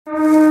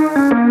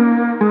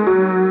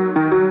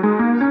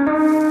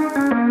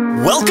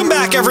Welcome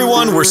back,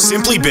 everyone. We're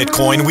Simply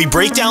Bitcoin. We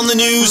break down the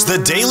news, the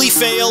daily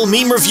fail,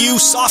 meme review,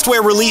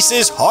 software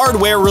releases,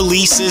 hardware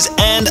releases,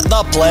 and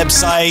the pleb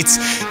sites.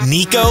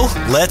 Nico,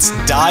 let's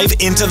dive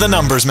into the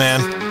numbers,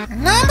 man.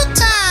 Number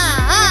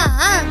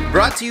time!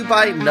 Brought to you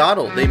by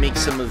Nodl. They make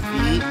some of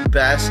the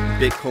best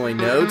Bitcoin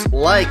nodes,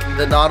 like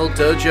the Nodl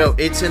Dojo.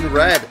 It's in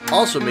red,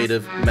 also made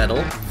of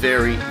metal.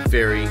 Very,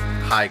 very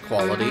high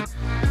quality.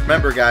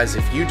 Remember, guys,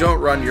 if you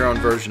don't run your own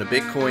version of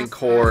Bitcoin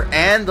Core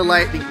and the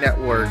Lightning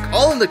Network,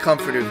 all in the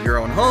comfort of your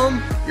own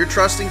home, you're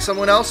trusting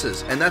someone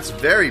else's, and that's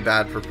very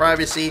bad for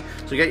privacy.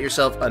 So get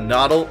yourself a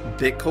Nodl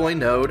Bitcoin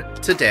node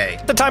today.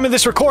 At the time of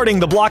this recording,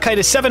 the block height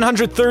is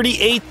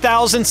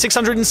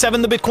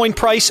 738,607. The Bitcoin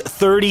price,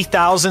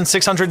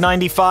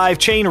 30,695.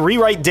 Chain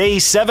rewrite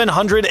days,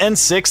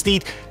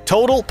 760.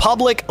 Total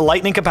public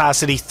Lightning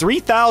capacity,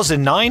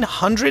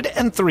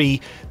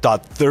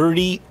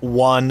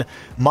 3,903.31.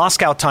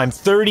 Moscow time,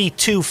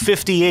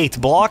 32:58.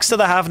 Blocks to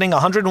the halvening,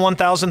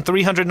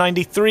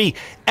 101,393.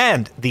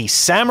 And the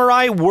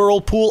Samurai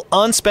Whirlpool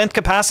unspent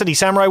capacity.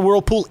 Samurai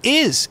Whirlpool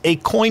is a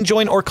coin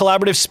join or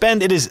collaborative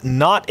spend. It is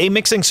not a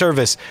mixing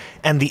service.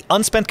 And the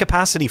unspent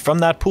capacity from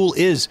that pool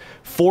is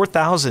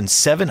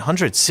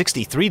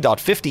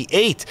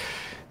 4,763.58.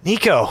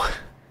 Nico,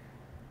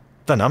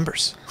 the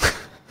numbers.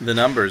 The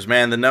numbers,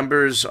 man. The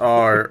numbers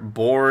are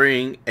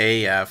boring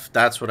AF.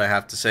 That's what I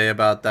have to say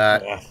about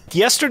that. Yeah.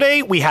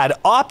 Yesterday, we had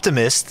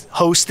Optimist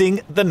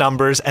hosting the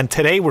numbers, and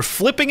today we're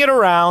flipping it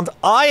around.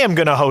 I am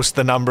going to host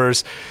the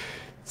numbers.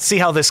 See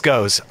how this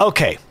goes.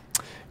 Okay,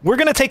 we're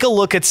going to take a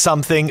look at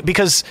something,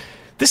 because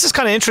this is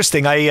kind of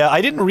interesting.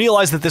 I didn't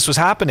realize that this was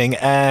happening,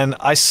 and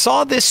I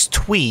saw this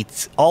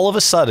tweet all of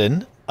a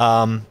sudden.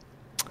 Thought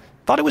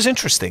it was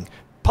interesting.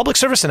 Public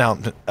service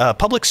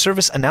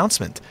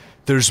announcement.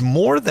 There's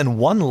more than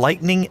one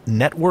Lightning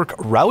Network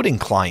routing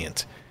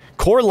client.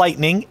 Core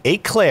Lightning,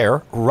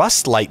 Eclair,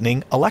 Rust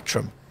Lightning,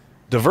 Electrum.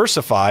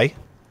 Diversify,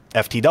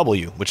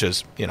 FTW, which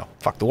is,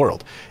 fuck the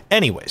world.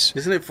 Anyways.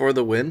 Isn't it for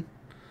the win?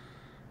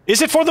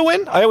 Is it for the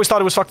win? I always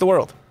thought it was fuck the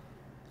world.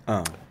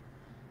 Oh.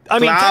 I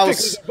mean,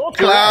 Klaus.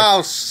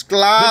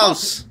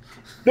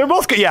 They're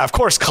both good. Yeah, of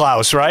course,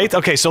 Klaus, right?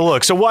 Okay, so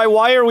look. So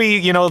why are we,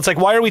 it's like,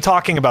 why are we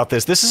talking about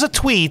this? This is a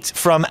tweet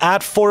from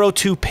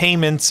 @402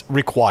 payments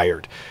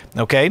required.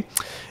 Okay?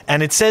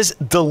 And it says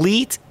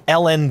delete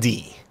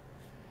LND.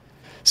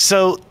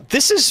 So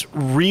this is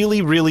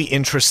really, really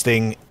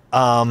interesting.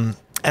 And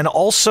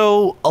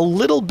also a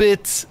little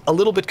bit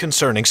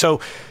concerning.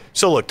 So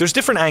look, there's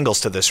different angles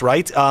to this,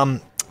 right?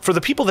 For the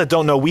people that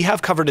don't know, we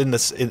have covered in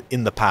this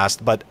in the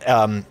past, but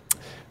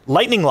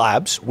Lightning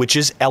Labs, which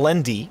is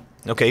LND,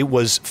 okay,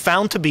 was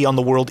found to be on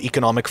the World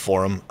Economic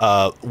Forum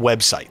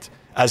website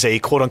as a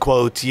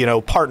quote-unquote,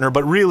 partner.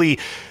 But really,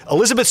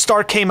 Elizabeth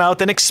Stark came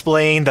out and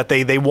explained that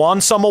they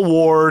won some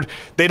award.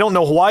 They don't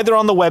know why they're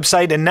on the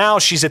website, and now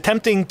she's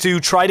attempting to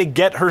try to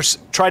get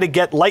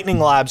Lightning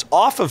Labs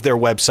off of their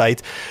website.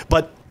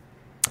 But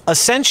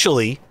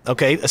essentially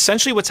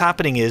what's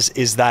happening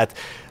is that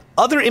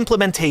other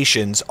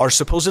implementations are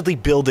supposedly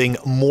building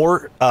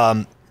more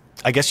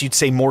I guess you'd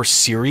say more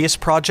serious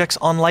projects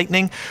on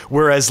Lightning,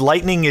 whereas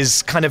Lightning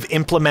is kind of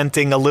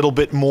implementing a little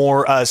bit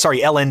more,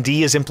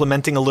 LND is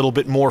implementing a little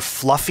bit more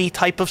fluffy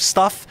type of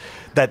stuff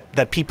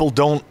that people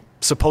don't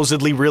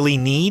supposedly really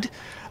need.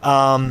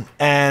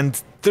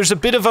 And there's a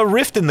bit of a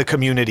rift in the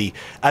community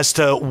as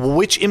to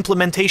which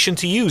implementation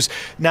to use.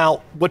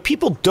 Now, what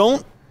people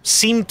don't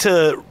seem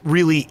to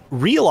really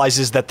realize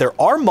is that there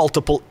are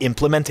multiple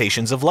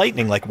implementations of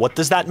Lightning. Like, what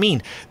does that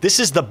mean? This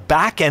is the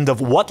back end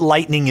of what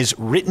Lightning is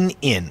written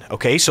in.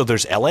 Okay, so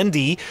there's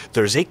LND,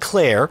 there's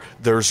Eclair,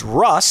 there's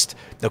Rust,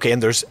 okay,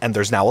 and there's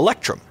now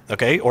Electrum.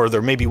 Okay, or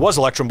there maybe was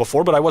Electrum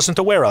before, but I wasn't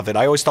aware of it.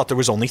 I always thought there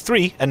was only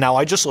 3, and now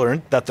I just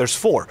learned that there's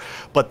 4.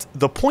 But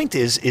the point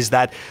is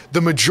that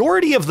the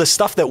majority of the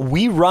stuff that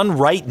we run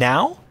right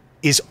now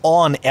is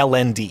on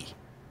LND.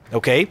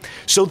 Okay,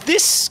 so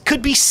this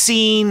could be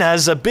seen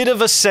as a bit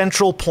of a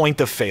central point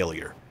of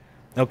failure.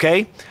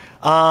 Okay, do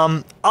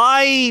I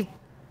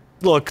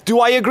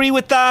agree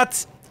with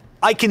that?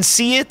 I can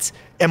see it.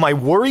 Am I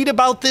worried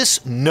about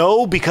this?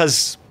 No,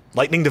 because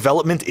Lightning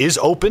development is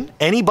open.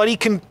 Anybody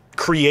can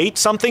create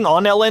something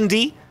on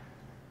LND,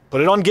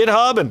 put it on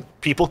GitHub, and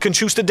people can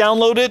choose to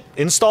download it,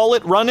 install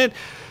it, run it.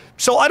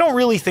 So I don't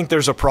really think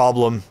there's a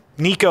problem.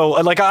 Nico,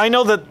 like, I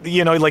know that,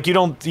 you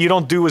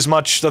don't do as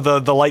much of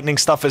the Lightning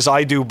stuff as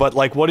I do, but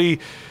what do you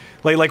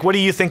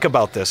think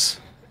about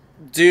this?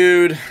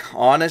 Dude,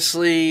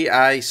 honestly,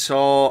 I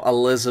saw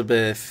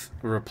Elizabeth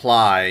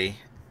reply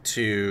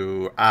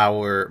to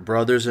our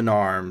brothers in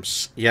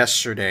arms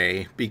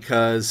yesterday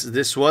because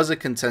this was a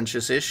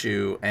contentious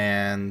issue,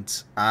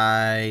 and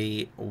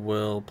I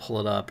will pull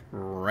it up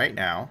right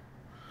now.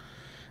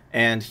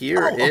 And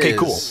here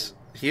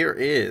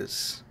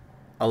is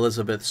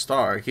Elizabeth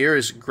Stark. Here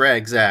is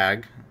Greg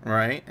Zag,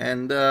 right?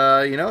 And,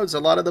 it's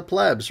a lot of the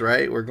plebs,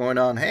 right? We're going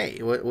on, hey,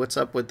 what's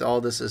up with all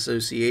this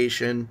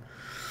association?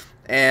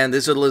 And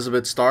this is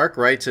Elizabeth Stark,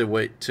 right? To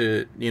what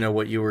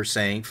you were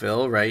saying,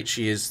 Phil, right?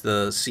 She is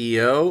the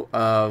CEO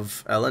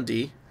of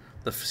L&D,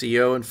 the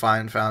CEO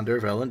and founder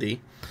of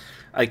L&D.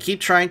 I keep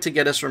trying to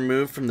get us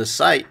removed from the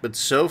site, but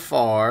so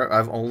far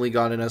I've only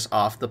gotten us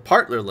off the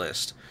partner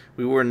list.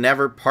 We were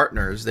never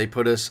partners. They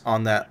put us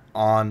on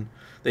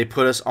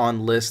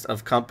list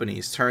of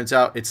companies. Turns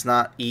out it's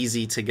not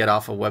easy to get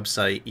off a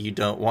website you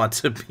don't want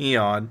to be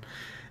on.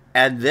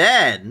 And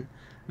then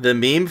the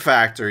Meme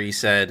Factory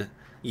said,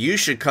 you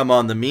should come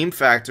on the Meme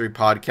Factory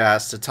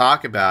podcast to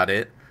talk about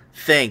it.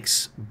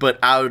 Thanks, but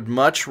I would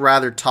much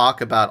rather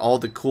talk about all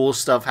the cool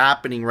stuff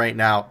happening right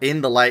now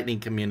in the Lightning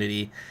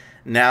community.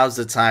 Now's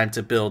the time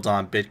to build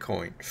on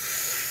Bitcoin.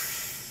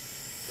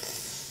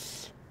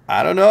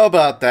 I don't know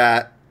about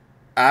that.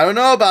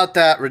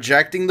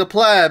 Rejecting the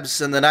plebs.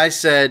 And then I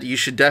said, you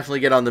should definitely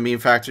get on the Meme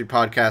Factory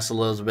podcast,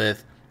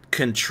 Elizabeth.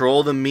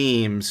 Control the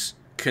memes.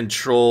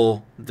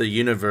 Control the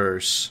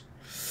universe.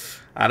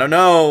 I don't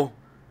know.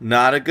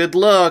 Not a good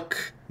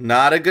look.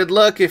 Not a good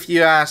look if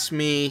you ask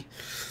me.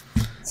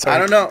 I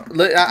don't know.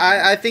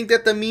 I think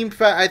that the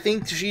I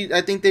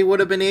think they would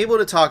have been able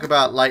to talk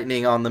about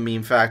Lightning on the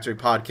Meme Factory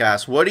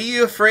podcast. What are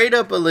you afraid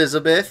of,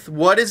 Elizabeth?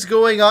 What is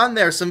going on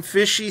there? Some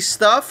fishy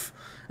stuff?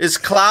 Is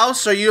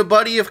Klaus? Are you a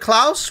buddy of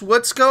Klaus?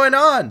 What's going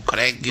on?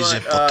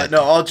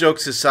 No, all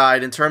jokes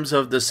aside, in terms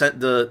of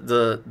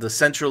the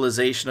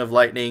centralization of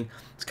Lightning,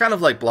 it's kind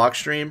of like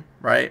Blockstream,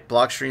 right?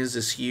 Blockstream is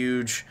this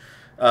huge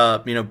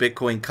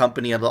Bitcoin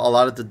company. A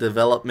lot of the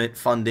development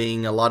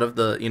funding, a lot of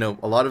the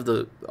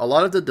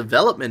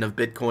development of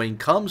Bitcoin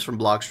comes from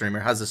Blockstream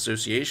or has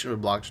association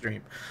with Blockstream.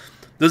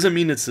 Doesn't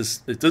mean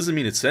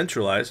it's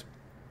centralized.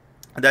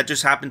 That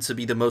just happens to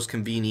be the most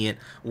convenient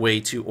way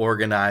to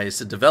organize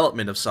the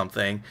development of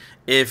something.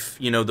 If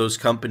those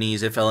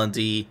companies, if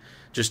L&D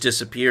just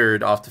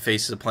disappeared off the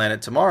face of the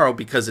planet tomorrow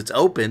because it's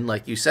open,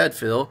 like you said,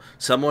 Phil,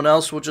 someone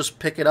else will just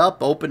pick it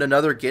up, open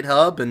another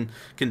GitHub, and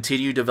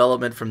continue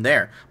development from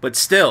there. But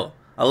still,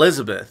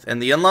 Elizabeth, in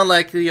the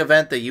unlikely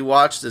event that you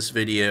watch this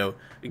video,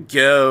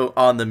 go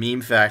on the Meme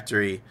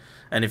Factory.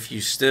 And if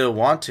you still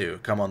want to,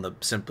 come on the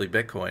Simply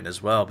Bitcoin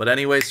as well. But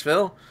anyways,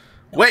 Phil,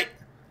 wait,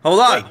 hold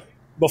on. Wait,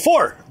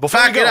 before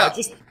back it up.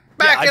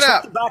 Back it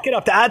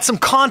up to add some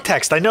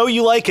context. I know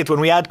you like it when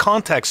we add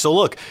context. So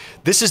look,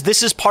 this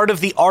is part of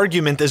the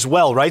argument as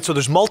well, right? So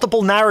there's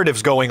multiple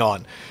narratives going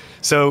on.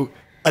 So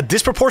a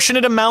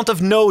disproportionate amount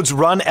of nodes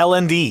run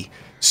LND,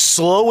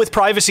 slow with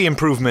privacy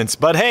improvements,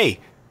 but hey,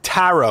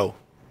 Taro.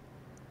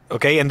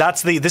 Okay, and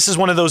this is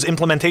one of those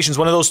implementations,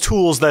 one of those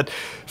tools that,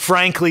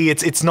 frankly,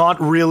 it's not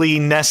really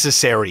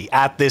necessary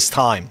at this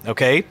time.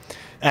 Okay,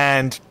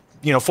 and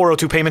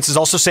 402 Payments is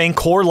also saying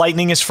core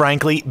Lightning is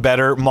frankly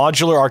better.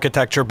 Modular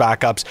architecture,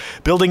 backups,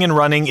 building and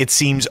running, it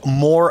seems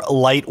more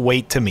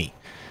lightweight to me.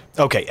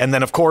 Okay, and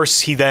then of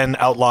course he then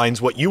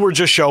outlines what you were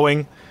just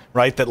showing,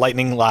 right? That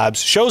Lightning Labs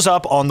shows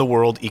up on the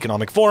World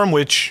Economic Forum,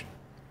 which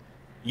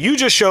you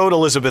just showed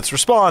Elizabeth's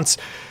response.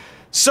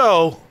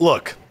 So,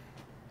 look,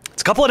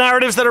 it's a couple of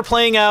narratives that are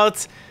playing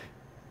out.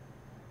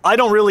 I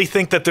don't really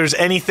think that there's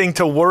anything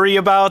to worry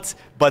about,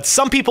 but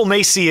some people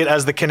may see it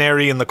as the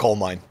canary in the coal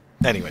mine.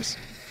 Anyways.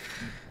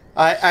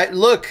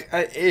 Look,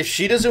 if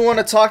she doesn't want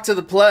to talk to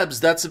the plebs,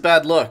 that's a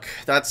bad look.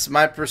 That's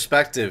my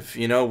perspective.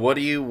 What are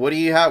you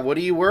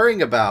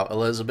worrying about,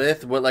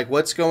 Elizabeth?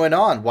 What's going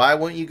on? Why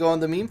won't you go on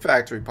the Meme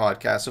Factory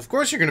podcast? Of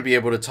course you're going to be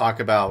able to talk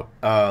about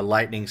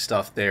Lightning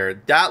stuff there.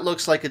 That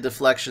looks like a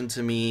deflection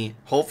to me.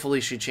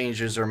 Hopefully she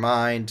changes her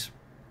mind.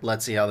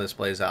 Let's see how this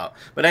plays out.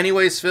 But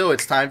anyways, Phil,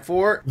 it's time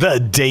for the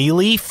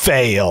Daily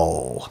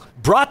Fail.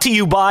 Brought to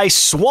you by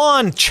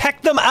Swan.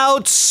 Check them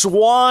out,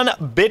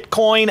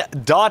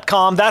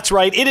 swanbitcoin.com. That's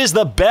right. It is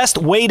the best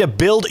way to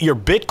build your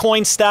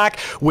Bitcoin stack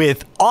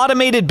with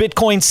automated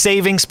Bitcoin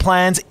savings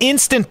plans,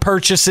 instant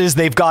purchases.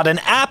 They've got an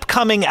app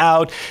coming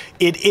out.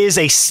 It is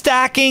a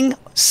stacking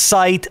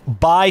site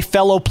by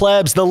fellow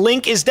plebs. The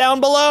link is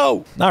down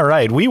below. All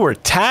right. We were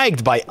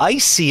tagged by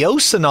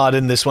ICOsonot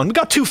in this one. We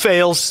got two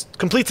fails,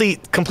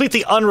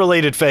 completely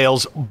unrelated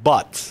fails,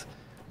 but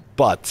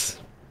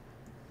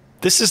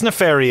this is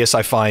nefarious,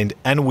 I find,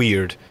 and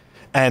weird,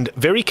 and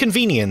very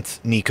convenient,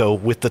 Nico,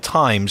 with the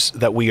times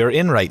that we are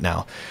in right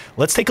now.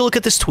 Let's take a look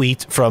at this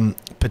tweet from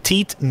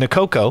Petite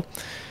Nikoko.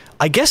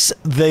 I guess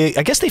they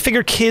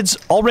figure kids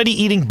already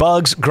eating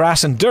bugs,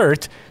 grass, and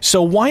dirt,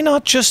 so why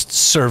not just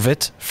serve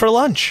it for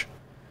lunch?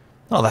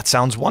 Oh, that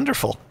sounds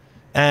wonderful.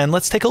 And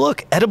let's take a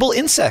look. Edible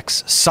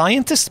insects.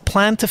 Scientists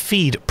plan to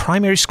feed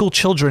primary school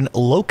children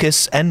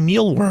locusts and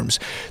mealworms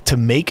to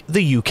make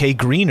the UK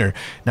greener.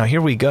 Now, here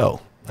we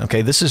go.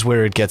 Okay, this is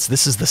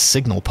the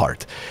signal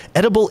part.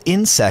 Edible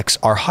insects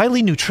are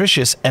highly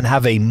nutritious and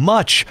have a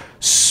much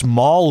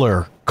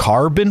smaller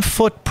carbon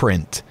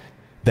footprint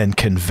than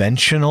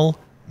conventional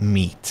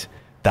meat.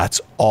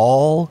 That's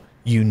all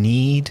you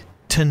need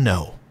to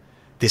know.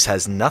 This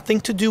has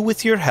nothing to do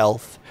with your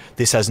health.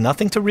 This has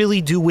nothing to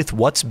really do with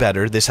what's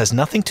better. This has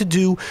nothing to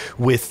do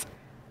with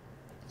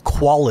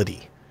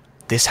quality.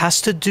 This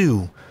has to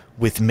do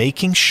with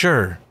making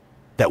sure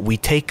that we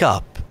take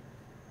up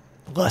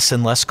less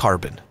and less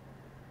carbon.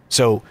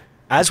 So,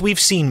 as we've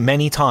seen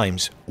many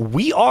times,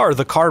 we are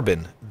the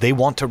carbon they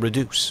want to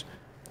reduce.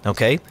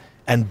 Okay?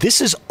 And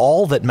this is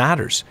all that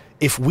matters.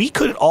 If we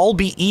could all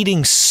be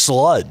eating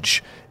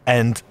sludge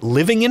and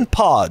living in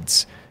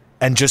pods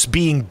and just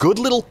being good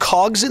little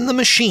cogs in the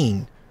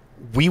machine,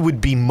 we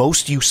would be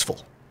most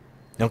useful.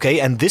 Okay,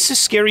 and this is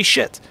scary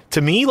shit.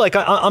 To me, like,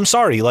 I'm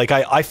sorry, like,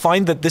 I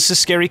find that this is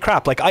scary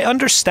crap. Like, I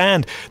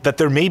understand that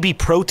there may be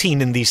protein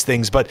in these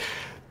things, but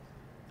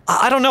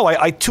I don't know.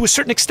 I to a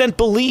certain extent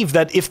believe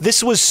that if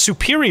this was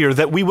superior,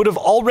 that we would have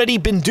already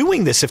been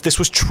doing this if this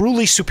was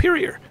truly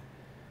superior.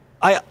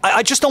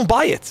 I just don't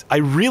buy it. I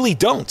really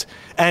don't.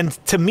 And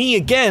to me,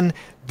 again,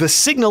 the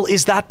signal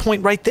is that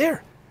point right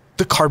there.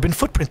 The carbon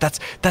footprint.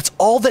 That's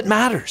all that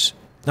matters.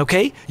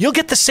 Okay? You'll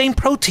get the same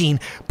protein,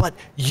 but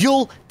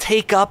you'll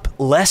take up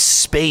less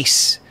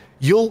space.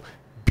 You'll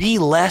be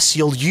less,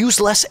 you'll use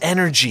less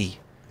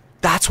energy.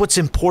 That's what's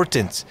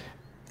important.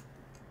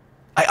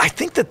 I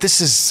think that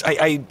this is,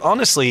 I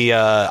honestly,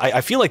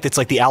 I feel like it's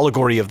like the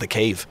allegory of the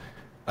cave.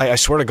 I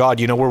swear to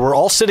God, you know, where we're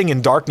all sitting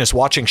in darkness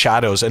watching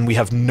shadows and we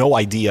have no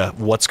idea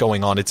what's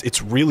going on.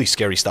 It's really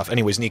scary stuff.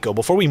 Anyways, Nico,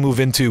 before we move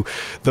into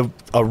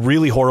a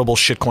really horrible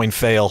shitcoin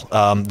fail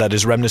that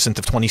is reminiscent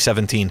of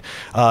 2017,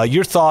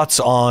 your thoughts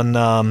on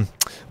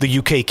the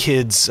UK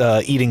kids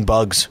eating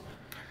bugs?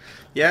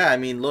 Yeah, I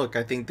mean, look,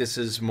 I think this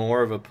is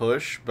more of a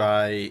push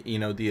by, you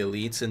know, the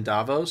elites in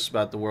Davos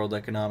about the World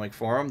Economic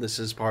Forum. This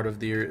is part of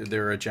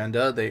their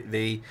agenda.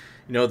 They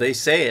you know, they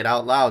say it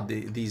out loud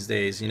these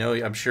days. You know,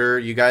 I'm sure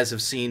you guys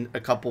have seen a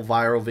couple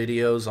viral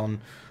videos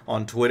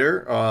on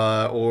Twitter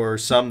or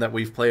some that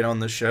we've played on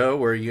the show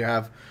where you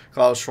have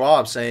Klaus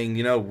Schwab saying,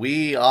 you know,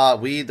 we the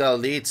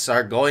elites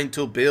are going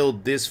to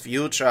build this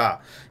future,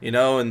 you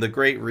know, and the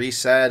Great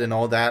Reset and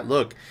all that.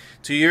 Look,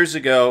 2 years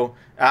ago,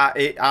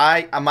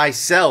 I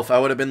myself, I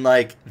would have been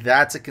like,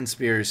 that's a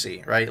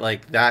conspiracy, right?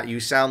 Like that,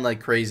 you sound like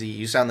crazy.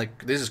 You sound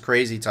like this is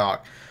crazy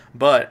talk.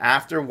 But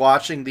after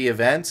watching the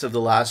events of the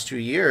last 2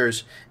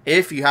 years,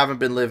 if you haven't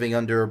been living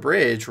under a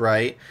bridge,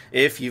 right?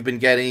 If you've been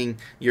getting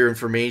your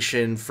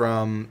information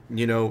from,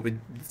 you know,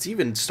 it's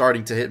even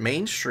starting to hit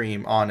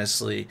mainstream,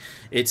 honestly.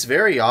 It's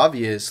very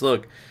obvious.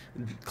 Look,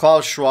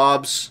 Klaus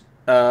Schwab's,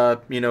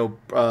 you know,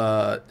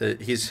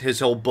 his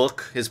whole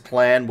book, his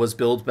plan was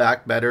Build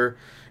Back Better.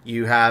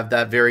 You have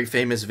that very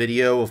famous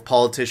video of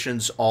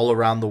politicians all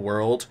around the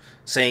world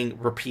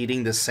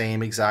repeating the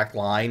same exact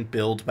line,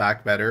 build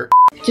back better.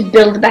 To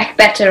build back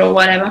better or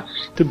whatever.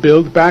 To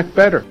build back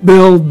better.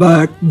 Build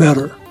back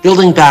better.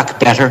 Building back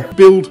better.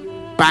 Build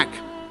back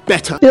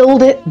better.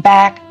 Build it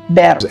back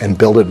better. And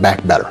build it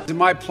back better. It's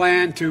my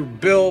plan to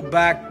build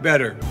back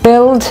better.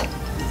 Build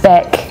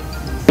back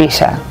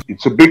better.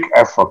 It's a big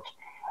effort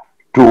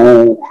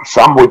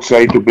some would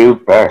say to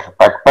build back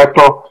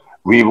better.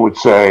 We would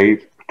say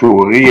to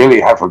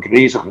really have a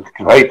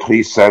great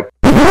reset.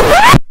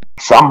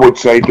 Some would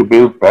say to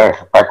build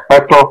back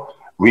better.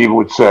 We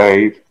would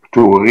say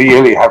to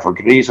really have a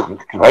great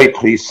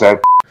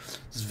reset.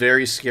 It's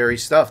very scary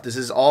stuff. This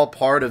is all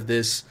part of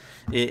this,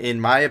 in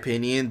my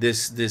opinion,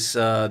 this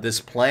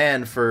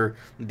plan for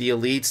the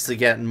elites to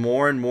get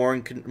more and more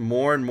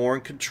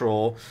in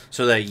control,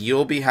 so that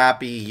you'll be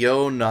happy, you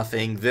own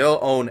nothing, they'll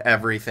own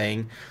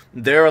everything.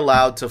 They're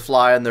allowed to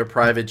fly on their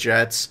private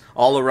jets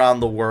all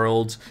around the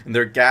world, and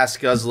they're gas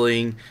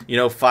guzzling, you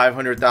know,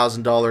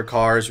 $500,000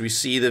 cars. We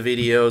see the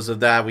videos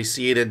of that. We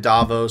see it in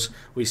Davos.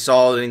 We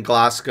saw it in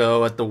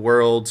Glasgow at the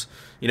World,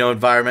 you know,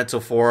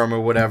 Environmental Forum or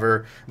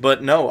whatever.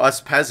 But no,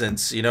 us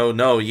peasants, you know,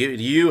 no,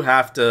 you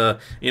have to,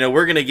 you know,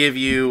 we're going to give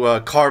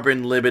you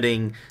carbon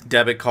limiting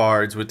debit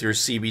cards with your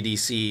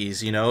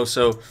CBDCs, you know.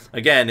 So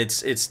again,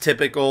 it's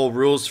typical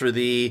rules for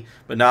thee,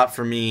 but not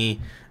for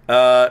me.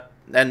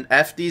 And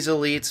F these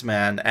elites,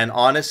 man. And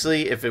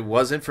honestly, if it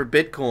wasn't for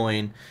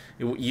Bitcoin,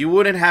 you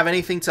wouldn't have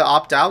anything to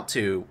opt out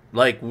to.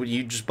 Like,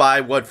 you just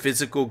buy,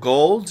 physical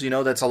gold? You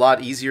know, that's a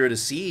lot easier to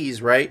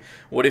seize, right?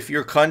 What if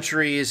your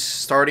country is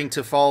starting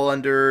to fall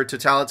under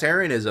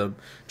totalitarianism?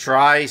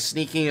 Try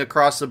sneaking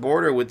across the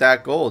border with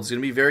that gold. It's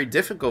going to be very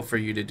difficult for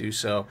you to do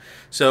so.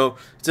 So,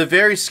 it's a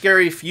very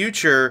scary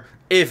future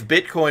if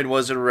Bitcoin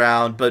wasn't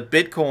around, but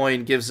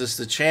Bitcoin gives us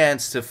the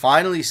chance to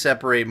finally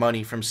separate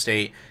money from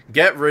state,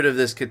 get rid of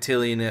this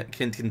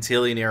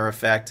quintillionaire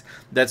effect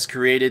that's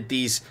created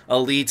these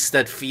elites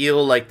that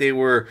feel like they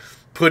were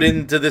put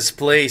into this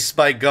place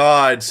by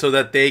God so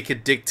that they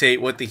could dictate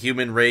what the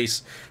human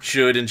race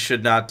should and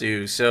should not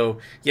do. So,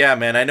 yeah,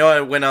 man, I know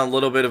I went on a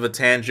little bit of a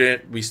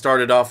tangent. We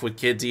started off with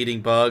kids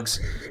eating bugs,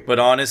 but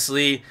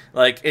honestly,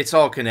 like, it's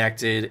all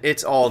connected.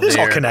 It's all there. It's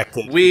all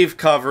connected. We've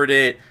covered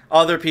it.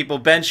 Other people,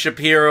 Ben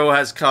Shapiro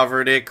has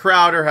covered it.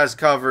 Crowder has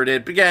covered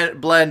it.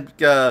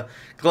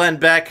 Glenn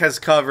Beck has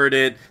covered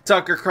it.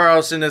 Tucker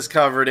Carlson has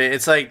covered it.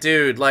 It's like,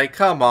 dude, like,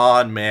 come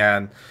on,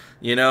 man.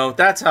 You know,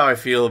 that's how I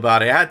feel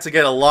about it. I had to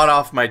get a lot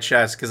off my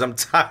chest because I'm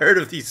tired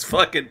of these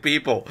fucking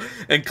people.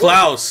 And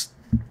Klaus,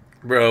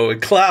 bro,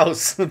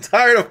 Klaus. I'm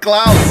tired of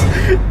Klaus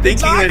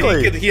thinking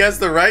that he has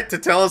the right to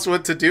tell us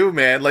what to do,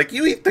 man. Like,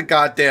 you eat the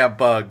goddamn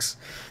bugs.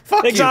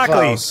 Fuck you,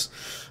 Klaus.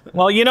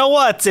 Well, you know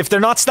what? If they're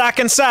not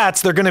stacking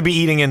sats, they're going to be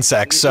eating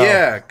insects. So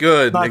yeah,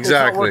 good, exactly. It's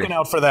not working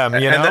out for them,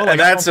 you know? And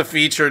that's a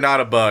feature,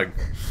 not a bug.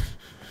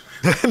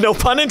 No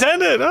pun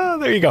intended. Oh,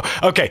 there you go.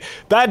 Okay,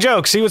 bad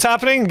joke. See what's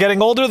happening?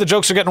 Getting older, the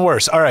jokes are getting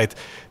worse. All right,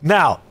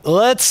 now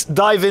let's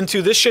dive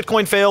into this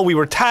shitcoin fail. We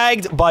were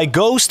tagged by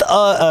Ghost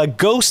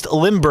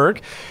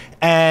Limburg,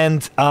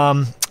 and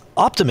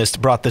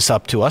Optimist brought this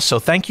up to us, so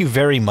thank you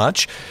very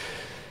much.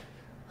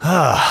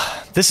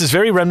 This is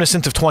very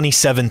reminiscent of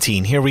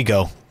 2017. Here we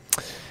go.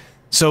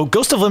 So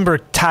Ghost of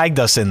Limburg tagged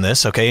us in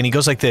this, okay, and he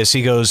goes like this.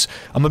 He goes,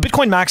 I'm a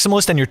Bitcoin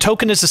maximalist and your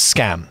token is a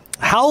scam.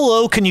 How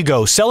low can you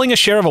go? Selling a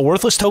share of a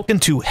worthless token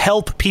to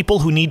help people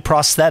who need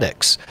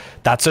prosthetics.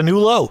 That's a new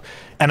low.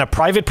 And a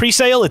private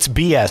pre-sale, it's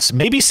BS.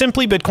 Maybe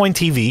Simply Bitcoin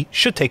TV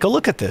should take a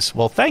look at this.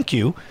 Well, thank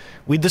you.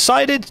 We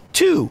decided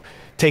to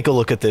take a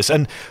look at this.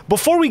 And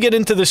before we get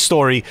into this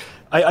story,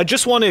 I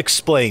just want to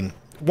explain.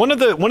 One of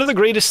the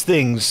greatest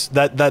things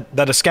that a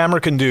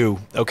scammer can do,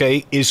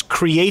 okay, is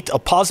create a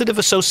positive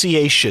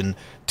association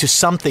to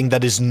something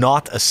that is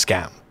not a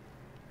scam.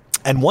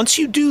 And once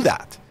you do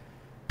that,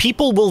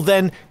 people will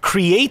then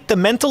create the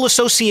mental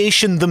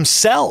association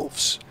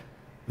themselves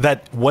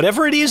that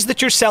whatever it is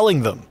that you're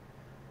selling them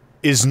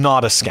is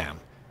not a scam,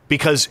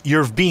 because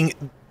you're being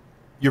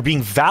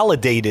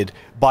validated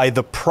by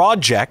the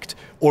project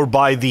or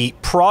by the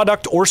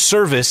product or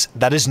service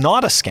that is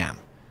not a scam.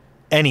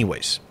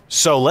 Anyways,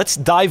 so let's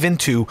dive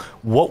into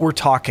what we're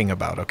talking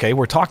about, okay?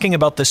 We're talking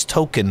about this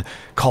token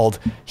called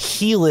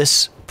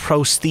Helix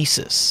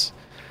Prosthesis.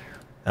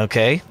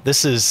 Okay?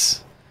 This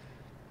is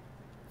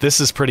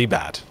pretty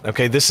bad.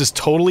 Okay, this is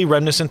totally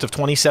reminiscent of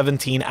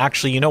 2017.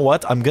 Actually, you know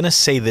what? I'm going to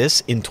say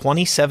this. In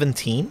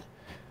 2017,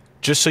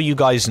 just so you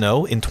guys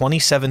know, in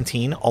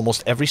 2017,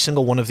 almost every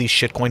single one of these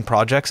shitcoin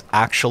projects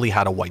actually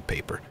had a white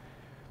paper.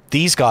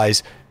 These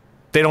guys,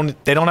 they don't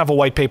have a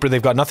white paper. They've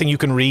got nothing you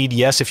can read.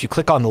 Yes, if you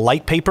click on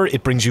light paper,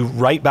 it brings you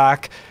right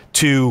back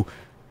to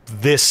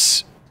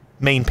this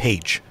main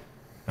page.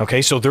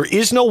 Okay, so there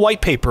is no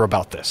white paper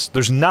about this.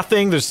 There's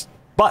nothing.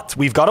 But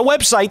we've got a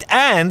website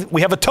and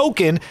we have a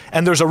token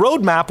and there's a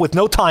roadmap with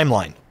no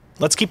timeline.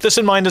 Let's keep this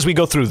in mind as we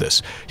go through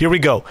this. Here we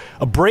go.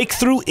 A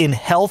breakthrough in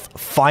health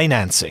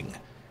financing.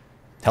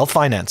 Health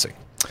financing.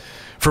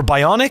 For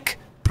bionic,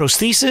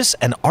 prosthesis,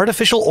 and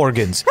artificial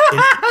organs.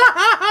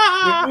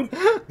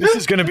 This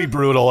is going to be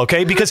brutal,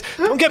 okay? Because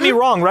don't get me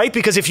wrong, right?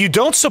 Because if you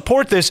don't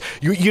support this,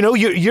 you know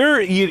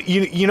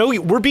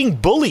we're being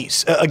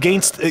bullies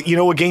against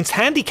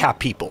handicapped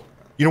people.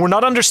 You know, we're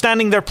not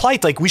understanding their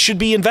plight. Like, we should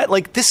be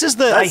like, this is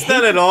the... That's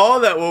not at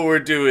all that what we're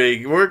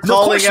doing. We're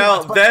calling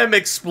out them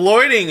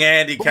exploiting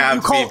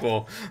handicapped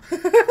people.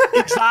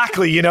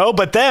 Exactly, you know,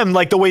 but them,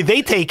 like, the way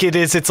they take it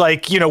is, it's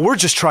like, you know, we're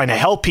just trying to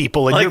help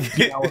people, and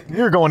like,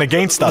 you're going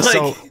against us. Like,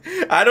 so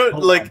I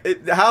don't,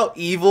 like, how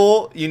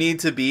evil you need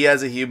to be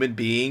as a human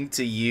being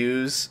to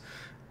use,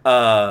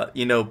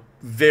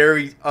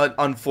 very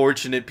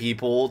unfortunate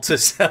people to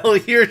sell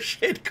your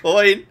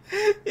shitcoin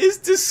is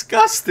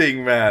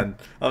disgusting, man.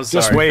 I'm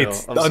sorry. Just wait.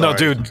 No,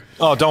 dude.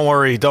 Oh, don't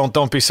worry.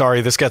 Don't be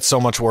sorry. This gets so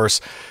much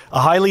worse.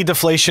 A highly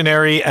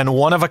deflationary and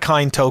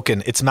one-of-a-kind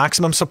token. Its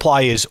maximum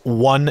supply is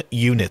 1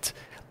 unit.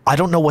 I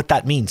don't know what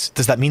that means.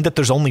 Does that mean that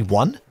there's only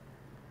one?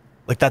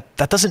 Like, that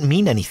doesn't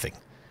mean anything.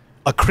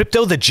 A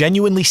crypto that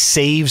genuinely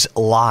saves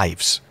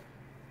lives.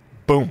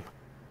 Boom.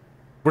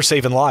 We're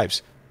saving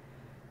lives.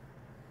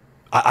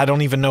 I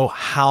don't even know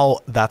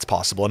how that's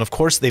possible. And of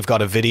course, they've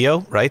got a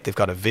video, right? They've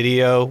got a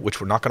video, which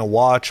we're not going to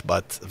watch,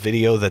 but a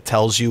video that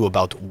tells you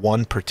about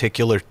one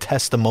particular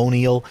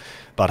testimonial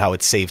about how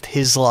it saved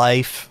his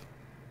life.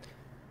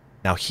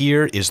 Now,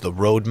 here is the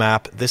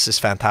roadmap. This is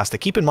fantastic.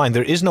 Keep in mind,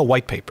 there is no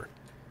white paper,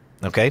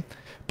 okay?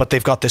 But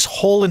they've got this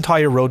whole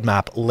entire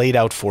roadmap laid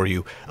out for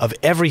you of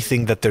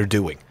everything that they're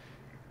doing.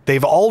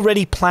 They've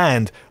already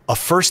planned a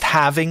first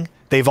halving.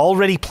 They've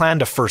already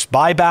planned a first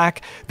buyback.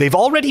 They've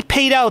already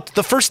paid out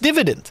the first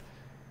dividend.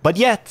 But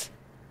yet,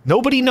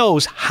 nobody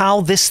knows how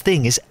this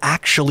thing is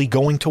actually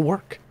going to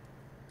work.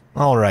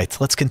 All right,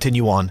 let's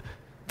continue on.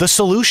 The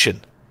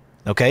solution,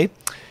 okay?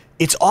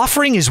 Its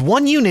offering is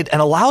 1 unit and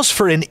allows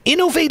for an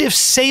innovative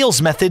sales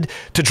method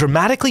to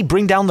dramatically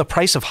bring down the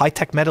price of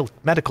high-tech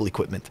medical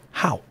equipment.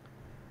 How?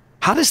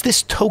 How does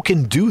this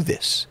token do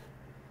this?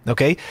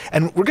 Okay?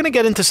 And we're going to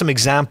get into some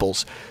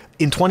examples.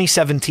 In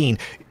 2017,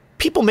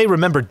 people may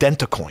remember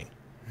Dentacoin,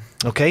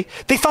 okay?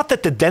 They thought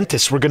that the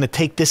dentists were going to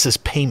take this as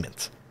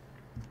payment.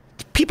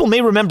 People may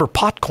remember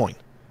Potcoin.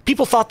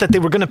 People thought that they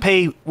were going to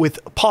pay with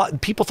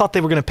pot. People thought they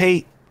were going to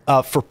pay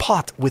for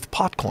pot with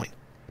Potcoin.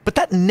 But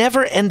that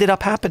never ended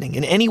up happening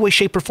in any way,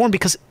 shape, or form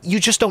because you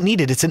just don't need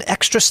it. It's an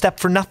extra step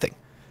for nothing.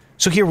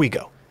 So here we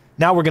go.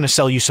 Now we're going to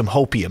sell you some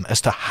hopium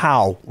as to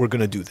how we're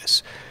going to do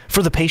this.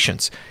 For the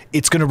patients,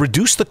 it's going to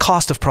reduce the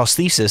cost of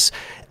prosthesis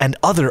and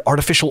other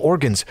artificial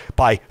organs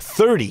by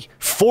 30,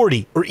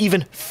 40, or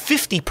even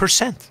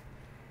 50%.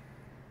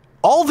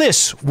 All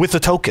this with a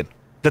token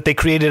that they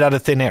created out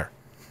of thin air.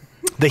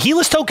 The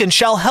Helix token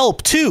shall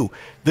help to,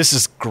 this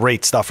is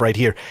great stuff right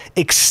here,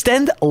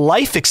 extend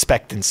life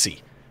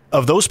expectancy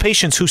of those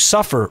patients who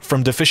suffer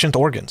from deficient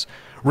organs,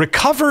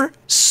 recover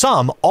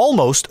some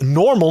almost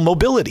normal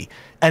mobility,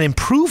 and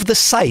improve the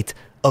sight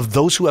of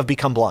those who have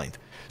become blind.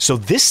 So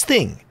this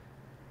thing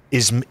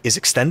is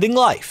extending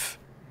life.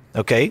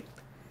 Okay?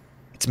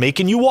 It's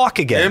making you walk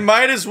again. It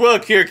might as well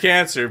cure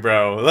cancer,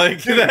 bro.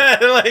 Like,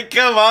 like,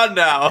 come on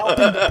now.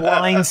 Helping the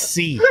blind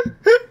see.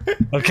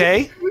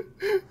 Okay?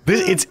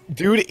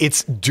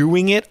 It's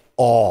doing it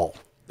all.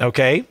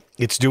 Okay?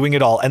 It's doing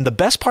it all. And the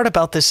best part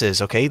about this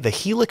is, okay, the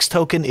Helix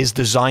token is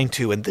designed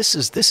to, and this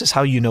is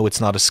how you know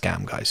it's not a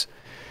scam, guys.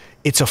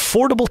 It's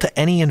affordable to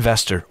any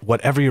investor,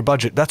 whatever your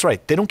budget. That's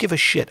right. They don't give a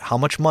shit how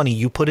much money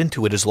you put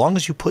into it as long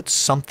as you put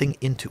something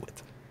into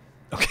it.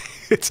 Okay.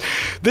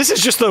 This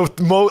is just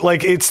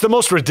it's the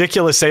most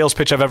ridiculous sales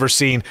pitch I've ever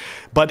seen,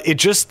 but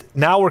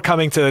now we're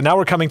coming to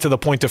the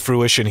point of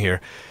fruition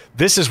here.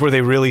 This is where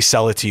they really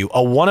sell it to you.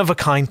 A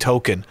one-of-a-kind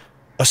token,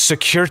 a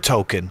secure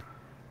token,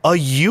 a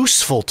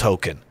useful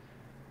token.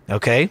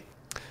 Okay?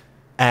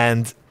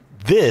 And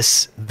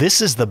this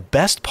is the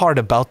best part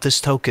about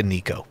this token,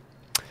 Nico.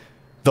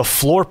 The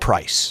floor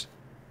price.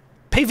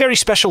 Pay very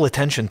special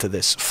attention to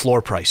this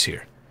floor price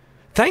here.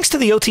 Thanks to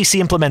the OTC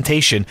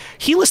implementation,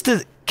 Helix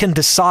can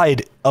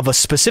decide of a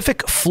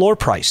specific floor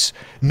price.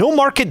 No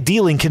market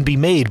dealing can be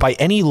made by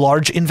any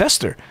large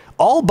investor.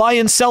 All buy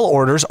and sell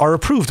orders are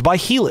approved by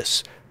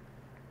Helix.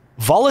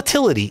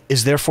 Volatility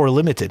is therefore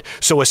limited.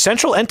 So a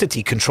central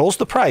entity controls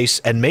the price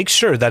and makes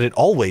sure that it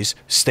always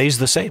stays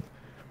the same.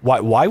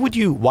 Why would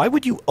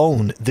you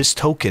own this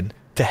token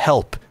to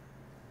help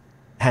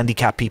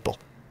handicapped people?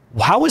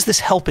 How is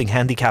this helping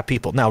handicapped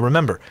people? Now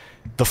remember,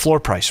 the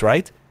floor price,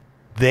 right?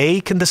 They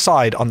can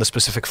decide on the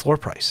specific floor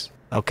price.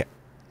 Okay,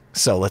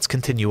 so let's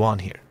continue on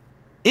here.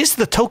 Is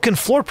the token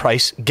floor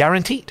price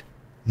guaranteed?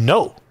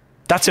 No,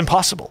 that's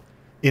impossible.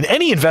 In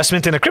any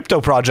investment in a crypto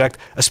project,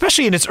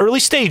 especially in its early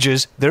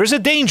stages, there is a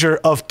danger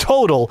of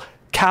total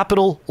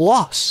capital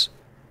loss.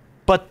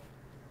 But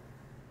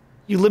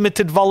you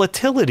limited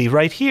volatility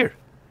right here.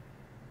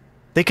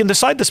 They can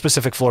decide the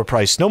specific floor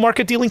price. No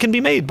market dealing can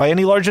be made by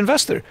any large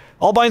investor.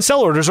 All buy and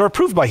sell orders are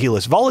approved by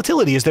Helix.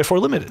 Volatility is therefore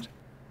limited.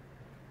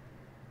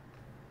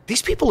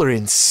 These people are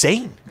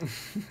insane.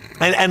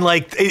 and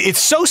like,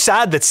 it's so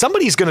sad that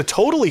somebody's going to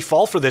totally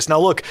fall for this. Now,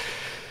 look,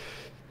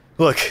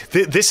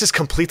 this is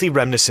completely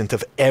reminiscent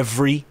of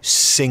every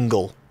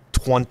single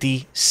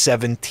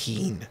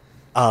 2017,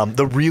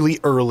 the really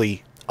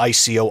early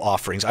ICO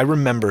offerings. I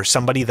remember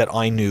somebody that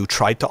I knew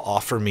tried to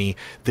offer me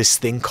this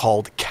thing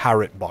called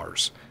carrot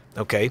bars.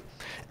 Okay.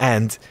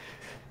 And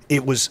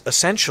it was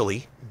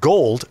essentially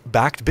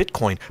gold-backed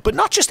Bitcoin, but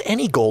not just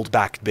any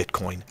gold-backed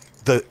Bitcoin.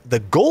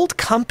 The gold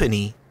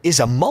company is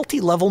a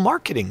multi-level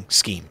marketing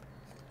scheme,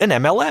 an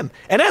MLM.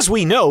 And as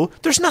we know,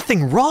 there's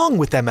nothing wrong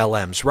with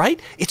MLMs, right?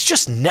 It's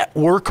just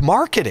network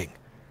marketing.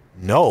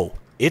 No,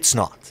 it's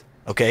not.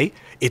 Okay.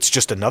 It's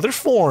just another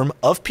form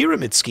of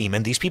pyramid scheme.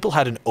 And these people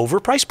had an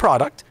overpriced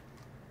product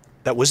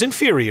that was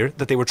inferior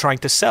that they were trying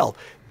to sell.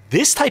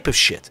 This type of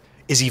shit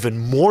is even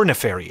more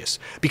nefarious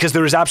because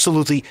there is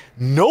absolutely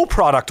no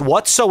product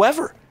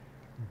whatsoever,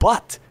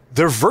 but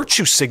they're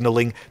virtue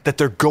signaling that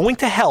they're going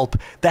to help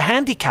the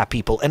handicapped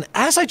people. And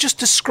as I just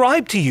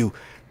described to you,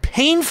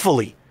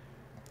 painfully,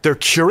 they're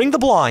curing the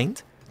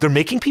blind, they're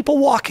making people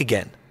walk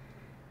again,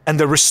 and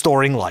they're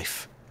restoring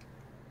life.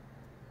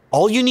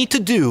 All you need to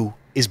do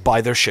is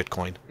buy their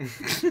shitcoin.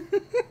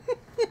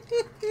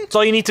 That's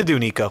all you need to do,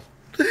 Nico.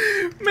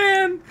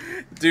 Man,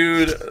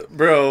 dude,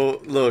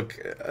 bro, look,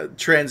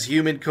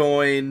 transhuman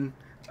coin.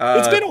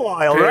 It's been a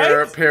while,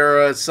 right?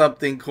 Para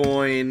something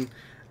coin.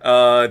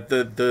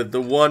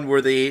 The one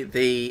where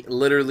they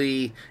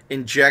literally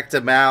inject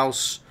a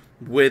mouse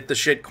with the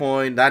shit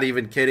coin. Not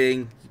even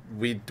kidding.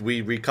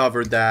 We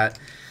recovered that.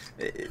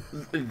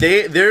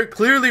 They're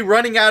clearly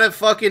running out of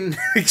fucking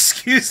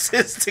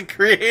excuses to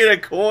create a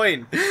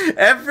coin.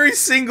 Every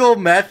single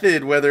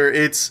method, whether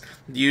it's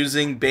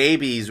using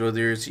babies,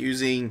 whether it's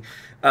using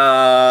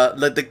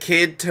the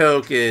kid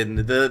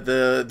token,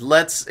 the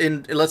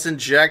let's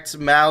inject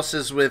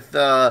mouses with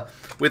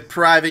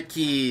private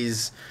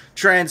keys,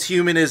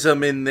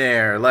 transhumanism in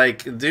there,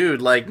 like,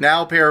 dude, like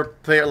now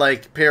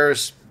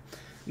Paris,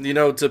 you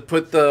know, to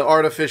put the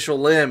artificial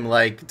limb,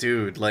 like,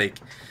 dude, like,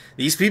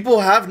 these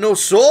people have no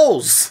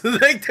souls.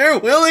 Like, they're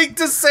willing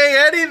to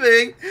say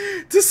anything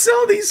to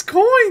sell these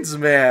coins,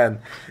 man.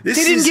 They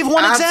didn't give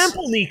one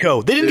example,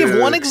 Nico. They didn't give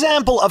one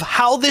example of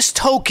how this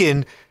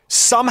token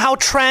somehow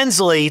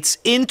translates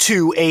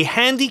into a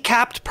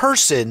handicapped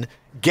person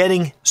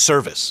getting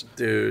service.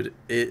 Dude,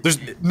 you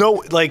know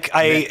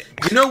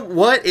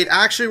what? It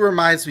actually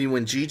reminds me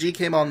when Gigi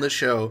came on the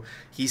show,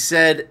 he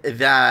said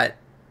that,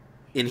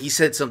 and he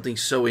said something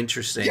so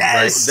interesting,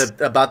 yes,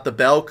 right? About the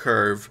bell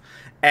curve.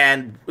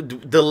 And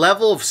the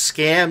level of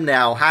scam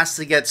now has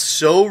to get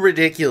so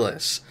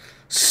ridiculous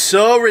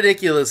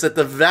that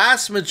the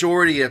vast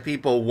majority of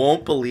people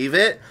won't believe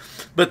it.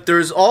 But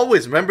there's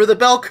always, remember the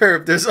bell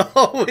curve, there's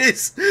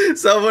always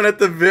someone at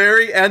the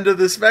very end of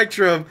the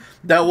spectrum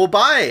that will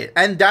buy it.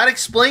 And that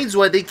explains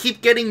why they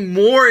keep getting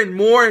more and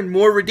more and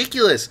more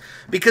ridiculous.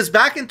 Because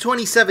back in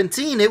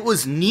 2017, it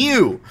was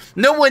new.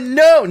 No one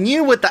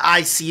knew what the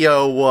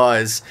ICO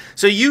was.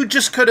 So you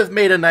just could have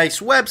made a nice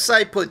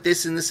website, put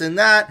this and this and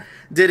that,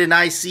 did an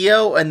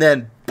ICO, and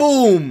then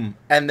boom,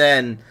 and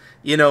then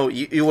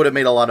you would have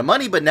made a lot of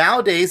money. But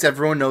nowadays,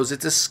 everyone knows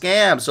it's a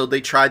scam, so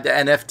they tried the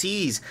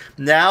NFTs.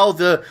 Now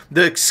the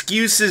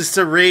excuses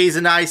to raise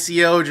an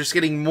ICO are just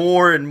getting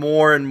more and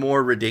more and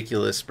more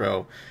ridiculous,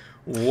 bro.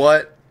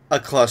 What a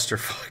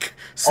clusterfuck.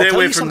 Stay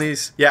away from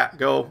these. Yeah,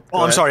 go.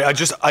 Oh, I'm sorry. I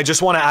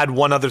just want to add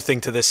one other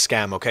thing to this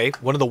scam, okay?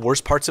 One of the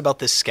worst parts about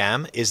this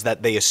scam is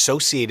that they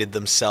associated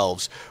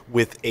themselves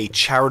with a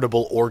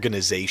charitable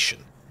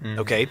organization,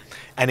 okay?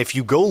 And if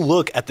you go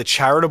look at the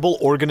charitable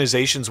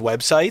organization's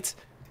website,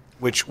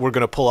 which we're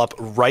going to pull up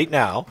right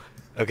now,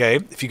 okay?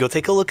 If you go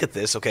take a look at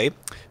this, okay?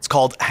 It's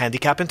called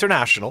Handicap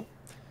International,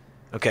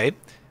 okay?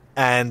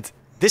 And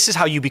this is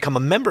how you become a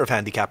member of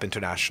Handicap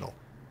International.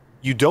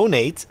 You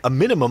donate a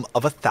minimum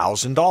of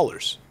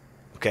 $1,000.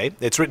 Okay,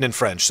 it's written in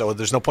French, so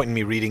there's no point in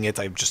me reading it.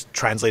 I'm just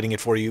translating it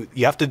for you.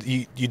 You have to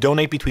you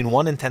donate between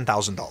 $1,000 and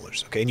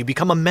 $10,000. Okay, and you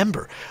become a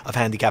member of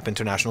Handicap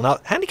International. Now,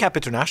 Handicap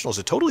International is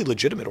a totally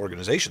legitimate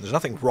organization. There's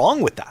nothing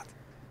wrong with that.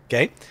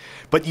 Okay,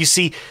 but you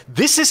see,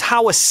 this is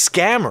how a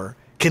scammer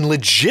can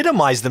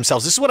legitimize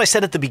themselves. This is what I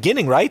said at the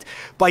beginning, right?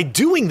 By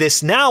doing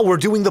this, now we're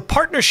doing the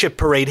partnership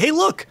parade. Hey,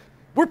 look,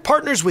 we're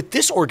partners with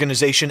this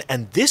organization,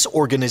 and this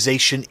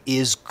organization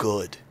is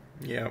good.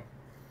 Yeah.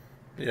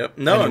 Yep.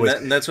 No,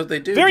 and that's what they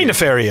do. Very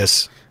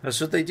nefarious.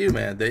 That's what they do,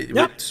 man. With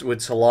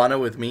Solana,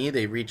 with me,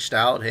 they reached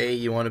out. Hey,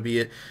 you want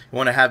to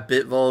have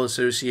Bitvol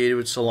associated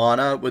with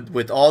Solana?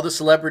 With all the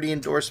celebrity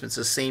endorsements,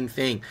 the same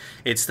thing.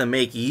 It's to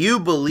make you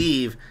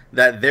believe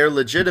that they're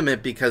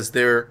legitimate because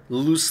they're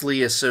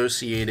loosely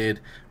associated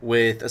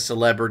with a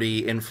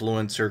celebrity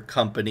influencer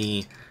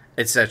company,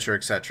 etc.,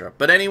 etc.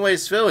 But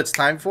anyways, Phil, it's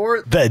time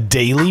for the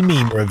Daily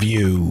Meme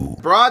Review.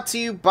 Brought to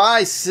you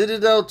by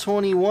Citadel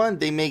 21.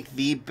 They make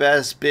the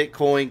best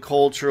Bitcoin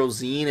cultural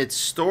zine. It's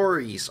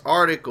stories,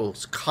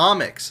 articles,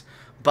 comics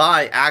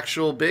by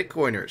actual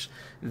Bitcoiners.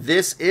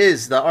 This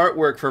is the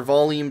artwork for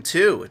Volume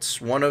 2.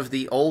 It's one of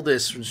the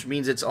oldest, which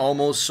means it's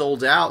almost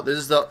sold out. This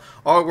is the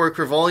artwork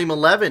for Volume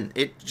 11.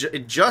 It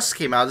just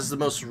came out. This is the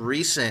most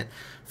recent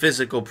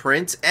physical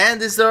print,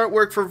 and this is the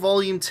artwork for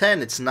Volume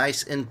 10. It's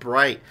nice and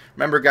bright.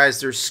 Remember,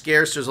 guys, they're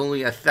scarce. There's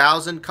only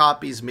 1,000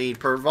 copies made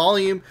per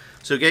volume,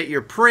 so get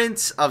your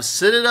prints of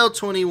Citadel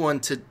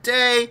 21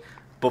 today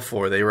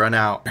before they run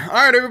out. All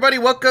right, everybody,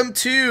 welcome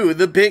to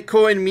the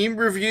Bitcoin Meme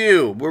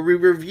Review, where we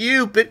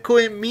review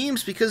Bitcoin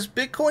memes because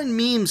Bitcoin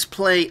memes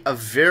play a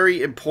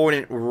very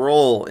important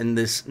role in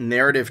this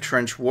narrative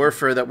trench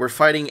warfare that we're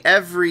fighting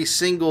every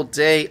single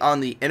day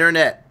on the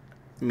internet.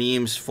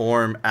 Memes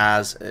form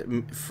as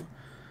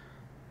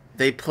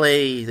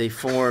They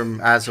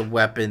form as a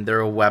weapon. They're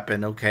a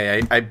weapon.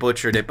 Okay, I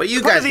butchered it, but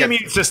you guys get the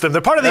immune system.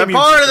 They're part of the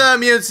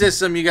immune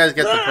system. You guys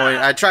get the point.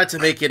 I tried to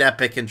make it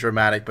epic and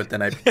dramatic, but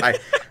then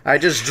I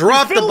just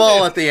dropped the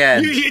ball at the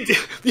end.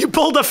 You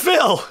pulled a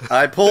Phil.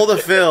 I pulled a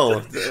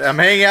Phil. I'm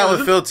hanging out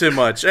with Phil too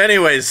much.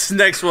 Anyways,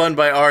 next one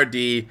by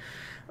RD.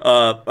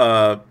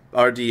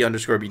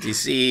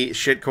 RD_BTC,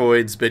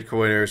 shitcoins,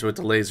 Bitcoiners with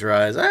the laser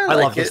eyes. I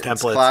love this template.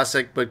 It's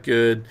classic, but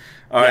good.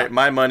 All right,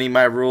 my money,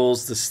 my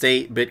rules. The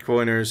state,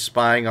 Bitcoiners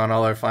spying on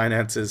all our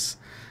finances,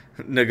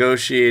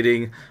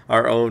 negotiating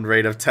our own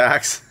rate of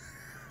tax.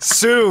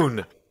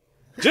 Soon.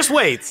 Just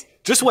wait.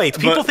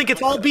 People think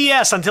it's all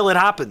BS until it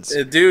happens.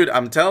 Dude,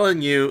 I'm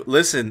telling you,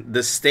 listen,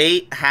 the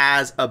state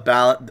has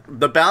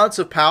the balance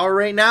of power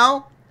right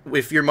now.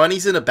 If your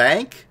money's in a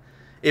bank,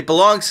 it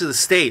belongs to the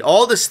state.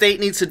 All the state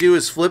needs to do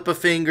is flip a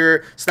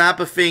finger, snap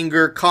a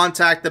finger,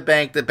 contact the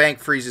bank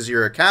freezes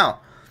your account.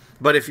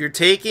 But if you're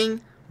taking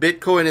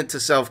Bitcoin into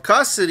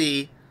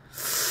self-custody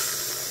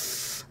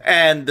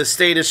and the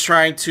state is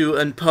trying to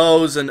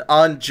impose an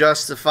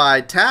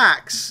unjustified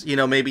tax,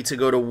 maybe to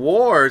go to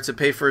war to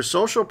pay for a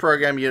social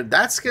program,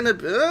 that's gonna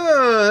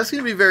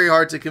be very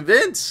hard to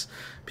convince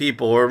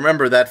people. Or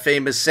remember that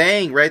famous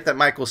saying, right, that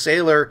Michael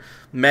Saylor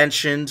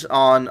mentioned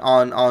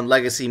on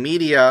Legacy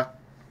Media,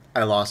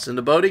 I lost in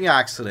a boating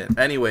accident.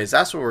 Anyways,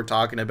 that's what we're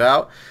talking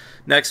about.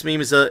 Next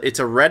meme is it's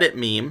a Reddit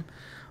meme.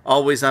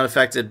 Always not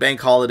affected.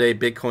 Bank holiday,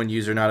 Bitcoin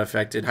user not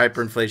affected.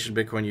 Hyperinflation,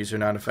 Bitcoin user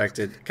not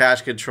affected.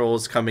 Cash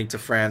controls coming to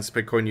France,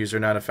 Bitcoin user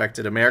not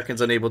affected. Americans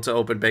unable to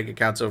open bank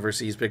accounts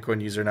overseas, Bitcoin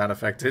user not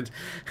affected.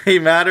 A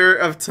matter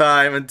of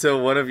time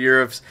until one of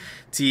Europe's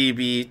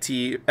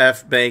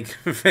TBTF bank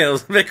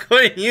fails,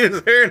 Bitcoin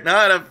user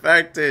not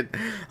affected.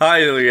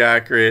 Highly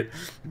accurate.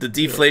 The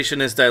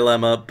deflationist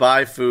dilemma,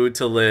 buy food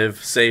to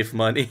live, save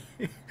money.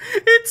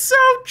 It's so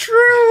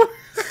true.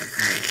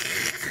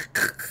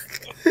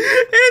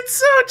 It's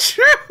so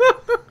true.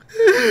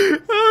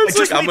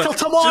 Just wait till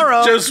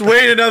tomorrow. Just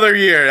wait another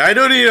year. I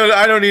don't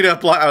need to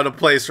apply out of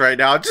place right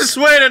now. Just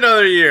wait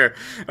another year.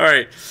 All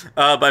right.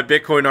 By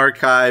Bitcoin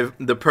Archive,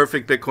 the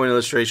perfect Bitcoin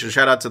illustration.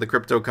 Shout out to the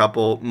crypto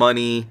couple.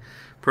 Money,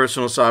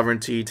 personal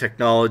sovereignty,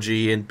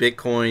 technology, and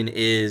Bitcoin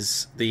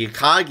is the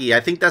Ikagi.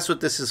 I think that's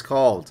what this is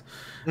called.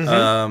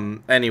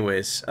 Mm-hmm.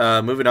 Anyways,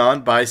 moving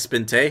on. By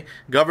Spinte,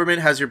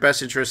 government has your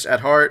best interests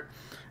at heart.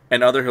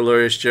 And other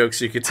hilarious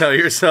jokes you could tell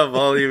yourself,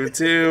 Volume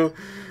 2.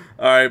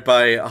 All right,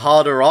 by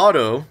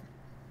Hodorado.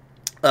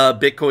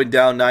 Bitcoin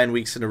down 9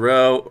 weeks in a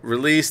row.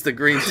 Released the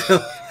green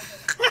pill.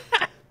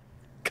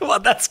 Come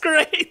on, that's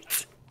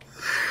great.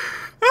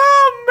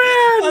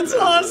 Oh, man. That's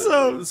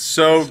awesome.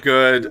 So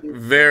good.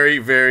 Very,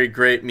 very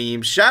great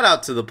memes. Shout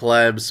out to the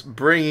plebs,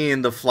 bringing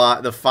in the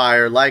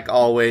fire, like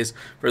always.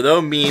 For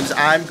those memes,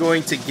 I'm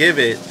going to give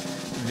it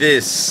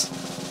this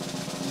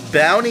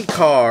bounty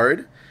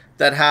card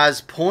that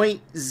has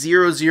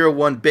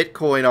 0.001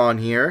 Bitcoin on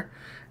here.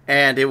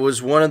 And it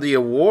was one of the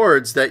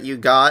awards that you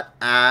got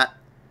at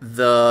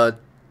the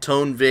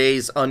Tone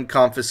Vase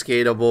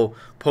Unconfiscatable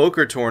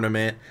Poker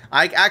Tournament.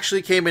 I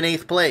actually came in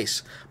 8th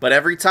place. But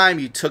every time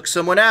you took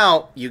someone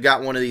out, you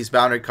got one of these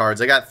bounty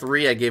cards. I got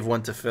 3. I gave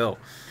 1 to Phil.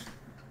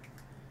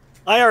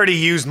 I already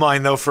used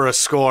mine, though, for a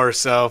score,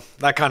 so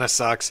that kind of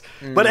sucks.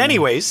 But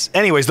anyways,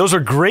 those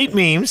are great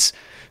memes.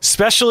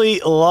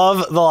 Especially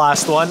love the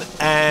last one.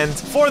 And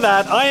for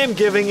that, I am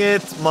giving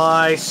it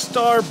my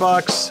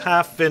Starbucks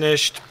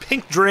half-finished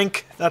pink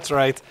drink. That's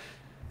right.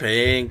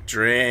 Pink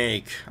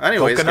drink.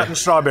 Anyways, coconut and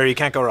strawberry, you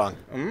can't go wrong.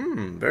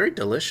 Very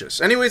delicious.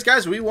 Anyways,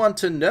 guys, we want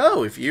to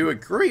know if you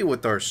agree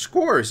with our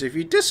scores, if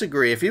you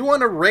disagree, if you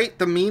want to rate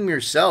the meme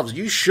yourselves,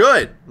 you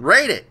should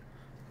rate it.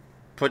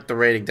 Put the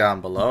rating down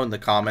below in the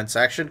comment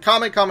section.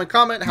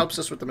 Comment. Helps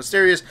us with the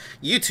mysterious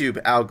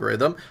YouTube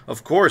algorithm.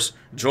 Of course,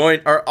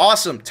 join our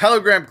awesome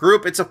Telegram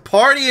group. It's a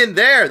party in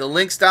there. The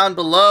link's down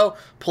below.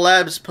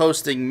 Plebs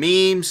posting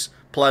memes.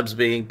 Plebs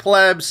being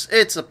plebs.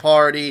 It's a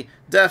party.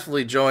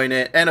 Definitely join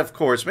it. And of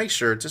course, make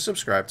sure to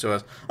subscribe to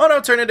us on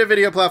alternative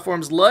video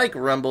platforms like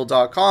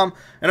Rumble.com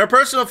and our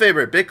personal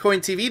favorite,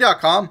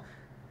 BitcoinTV.com.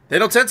 They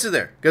don't censor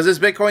there because it's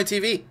Bitcoin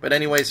TV. But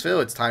anyways, Phil,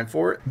 it's time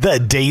for the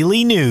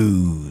Daily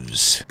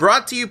News.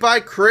 Brought to you by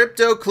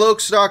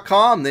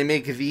CryptoCloaks.com. They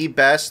make the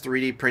best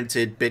 3D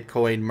printed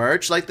Bitcoin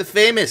merch, like the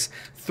famous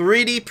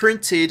 3D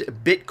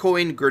printed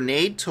Bitcoin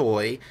grenade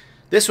toy.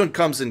 This one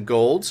comes in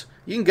gold.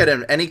 You can get it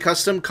in any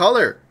custom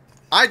color.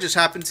 I just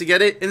happen to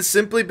get it in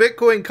Simply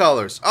Bitcoin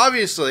colors,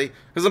 obviously,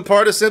 because I'm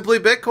part of Simply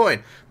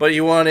Bitcoin. But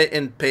you want it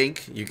in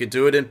pink, you could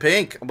do it in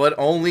pink, but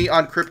only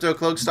on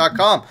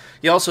CryptoCloaks.com.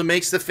 He also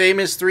makes the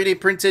famous 3D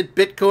printed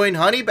Bitcoin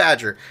Honey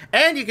Badger.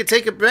 And you can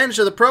take advantage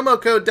of the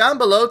promo code down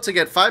below to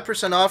get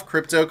 5% off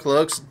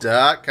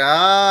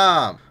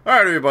CryptoCloaks.com. All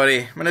right, everybody,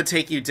 I'm going to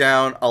take you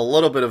down a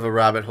little bit of a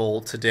rabbit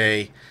hole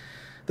today.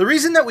 The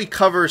reason that we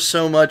cover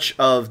so much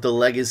of the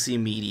legacy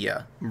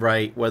media,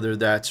 right, whether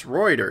that's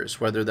Reuters,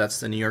 whether that's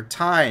the New York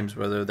Times,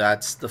 whether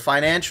that's the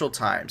Financial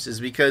Times,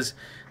 is because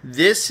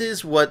this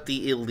is what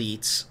the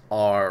elites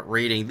are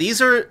reading.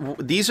 These are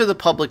the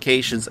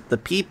publications, the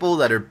people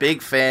that are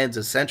big fans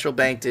of central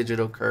bank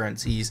digital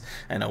currencies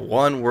and a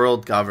one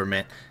world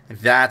government.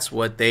 That's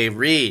what they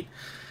read.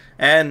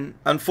 And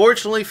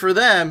unfortunately for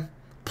them,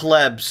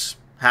 plebs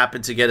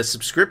happen to get a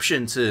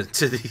subscription to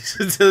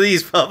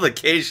these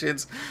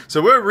publications,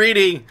 so we're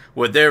reading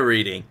what they're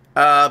reading.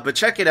 But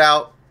check it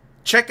out.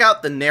 Check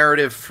out the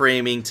narrative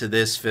framing to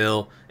this,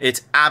 Phil.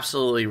 It's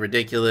absolutely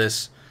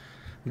ridiculous.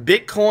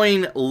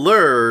 Bitcoin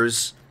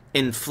lures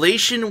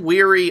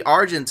inflation-weary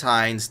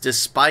Argentines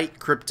despite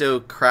crypto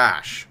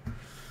crash.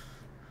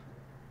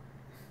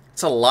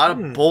 It's a lot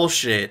of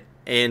bullshit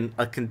in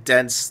a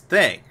condensed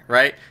thing,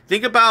 right?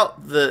 Think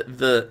about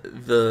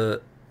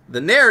the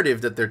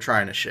narrative that they're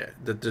trying to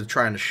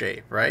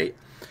shape, right?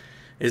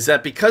 Is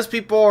that because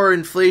people are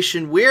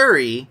inflation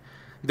weary,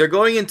 they're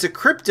going into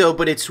crypto,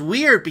 but it's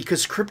weird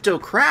because crypto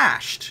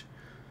crashed.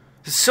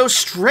 It's so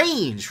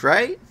strange,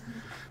 right?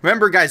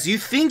 Remember, guys, you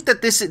think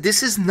that this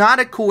is not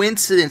a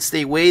coincidence,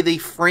 the way they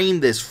frame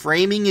this.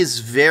 Framing is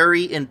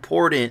very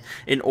important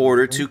in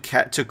order to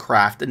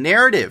craft a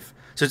narrative.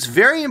 So it's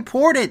very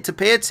important to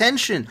pay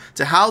attention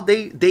to how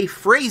they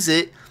phrase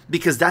it,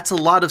 because that's a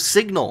lot of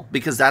signal,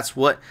 because that's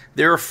what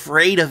they're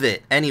afraid of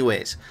it.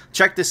 Anyways,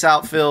 check this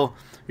out, Phil.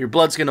 Your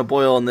blood's going to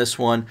boil on this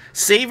one.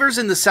 Savers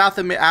in the South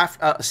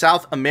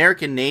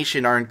American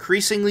nation are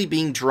increasingly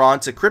being drawn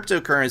to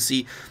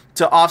cryptocurrency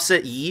to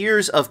offset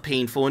years of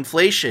painful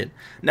inflation,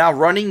 now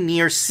running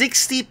near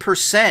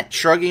 60%,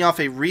 shrugging off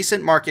a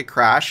recent market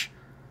crash.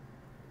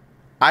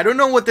 I don't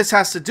know what this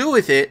has to do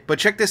with it, but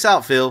check this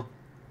out, Phil.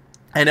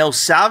 And El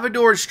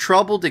Salvador's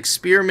troubled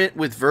experiment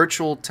with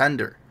virtual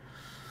tender.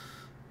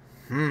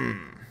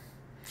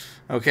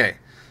 Okay,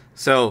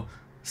 so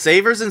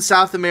savers in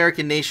South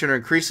American nation are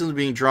increasingly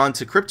being drawn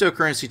to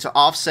cryptocurrency to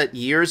offset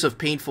years of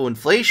painful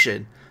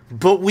inflation,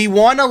 but we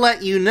want to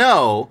let you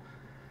know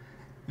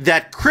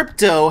that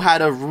crypto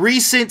had a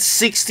recent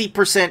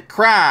 60%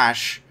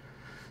 crash.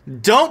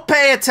 Don't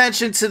pay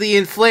attention to the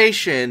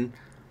inflation.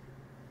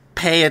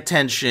 Pay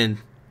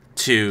attention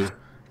to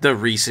the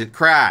recent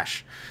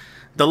crash.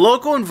 The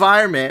local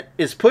environment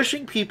is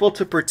pushing people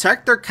to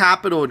protect their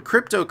capital in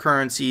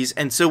cryptocurrencies,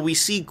 and so we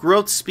see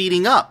growth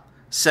speeding up,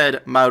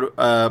 said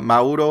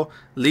Mauro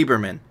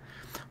Lieberman,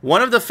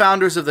 one of the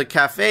founders of the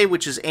cafe,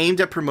 which is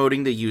aimed at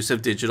promoting the use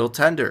of digital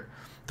tender.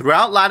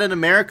 Throughout Latin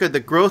America, the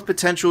growth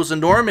potential is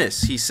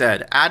enormous, he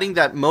said, adding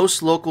that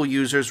most local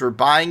users were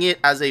buying it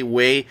as a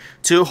way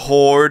to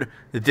hoard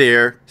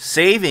their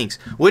savings,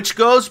 which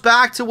goes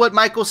back to what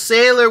Michael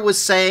Saylor was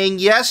saying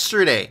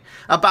yesterday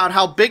about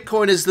how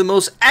Bitcoin is the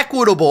most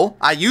equitable,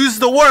 I use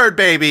the word,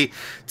 baby,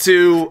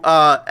 to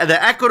the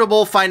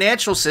equitable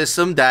financial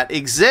system that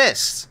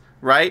exists,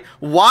 right?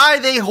 Why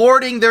are they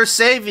hoarding their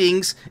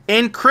savings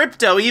in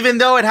crypto, even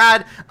though it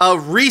had a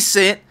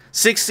recent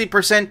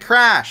 60%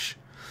 crash?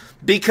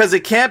 Because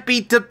it can't be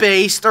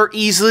debased or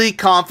easily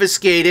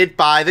confiscated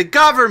by the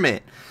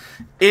government.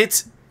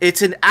 It's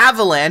an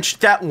avalanche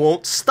that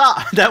won't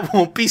stop, that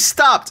won't be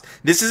stopped.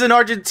 This is an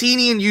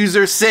Argentinian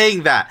user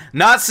saying that,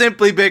 not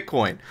simply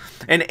Bitcoin.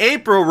 An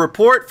April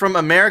report from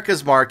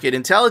America's Market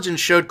Intelligence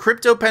showed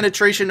crypto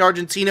penetration in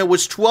Argentina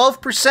was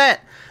 12%,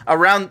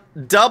 around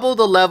double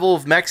the level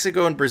of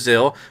Mexico and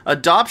Brazil.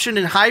 Adoption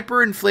in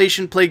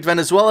hyperinflation-plagued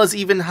Venezuela is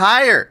even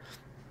higher.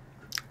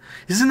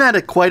 Isn't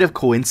that quite a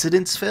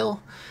coincidence,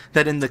 Phil?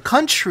 That in the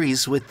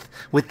countries with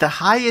the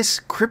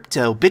highest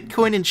crypto,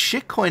 Bitcoin and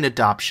shitcoin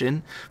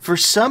adoption, for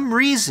some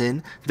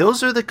reason,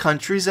 those are the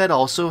countries that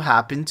also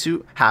happen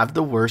to have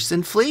the worst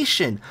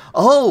inflation.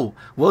 Oh,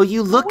 well,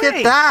 you look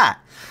at that.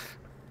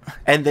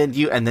 And then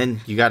you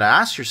got to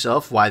ask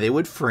yourself why they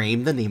would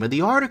frame the name of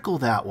the article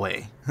that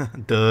way.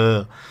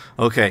 Duh.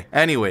 Okay,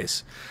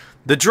 anyways.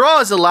 The draw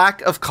is a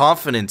lack of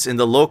confidence in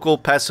the local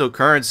peso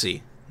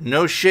currency.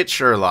 No shit,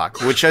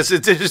 Sherlock, which has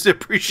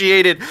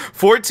appreciated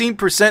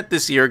 14%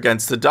 this year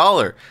against the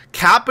dollar.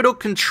 Capital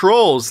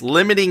controls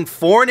limiting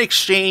foreign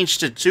exchange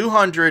to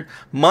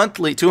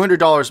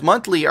 $200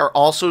 monthly are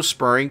also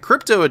spurring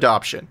crypto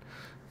adoption.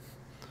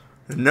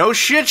 No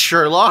shit,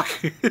 Sherlock.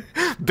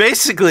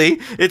 Basically,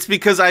 it's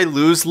because I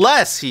lose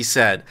less, he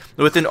said.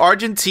 With an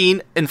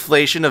Argentine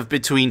inflation of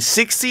between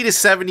 60 to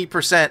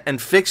 70% and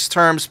fixed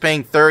terms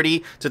paying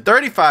 30 to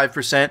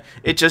 35%,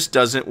 it just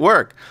doesn't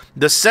work.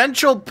 The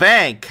central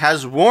bank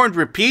has warned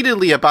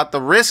repeatedly about the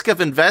risk of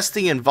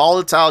investing in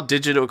volatile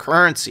digital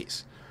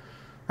currencies.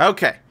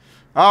 Okay.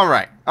 All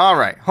right.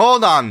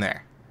 Hold on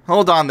there,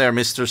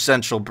 Mr.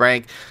 Central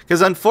Bank.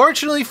 Because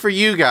unfortunately for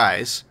you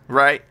guys,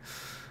 right,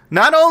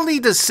 not only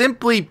does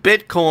simply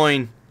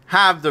Bitcoin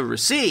have the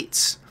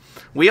receipts,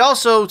 we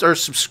also are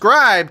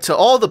subscribed to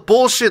all the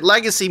bullshit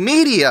legacy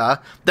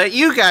media that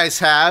you guys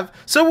have,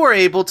 so we're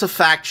able to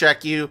fact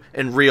check you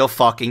in real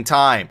fucking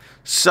time.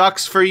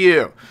 Sucks for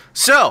you.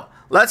 So,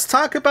 let's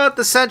talk about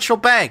the central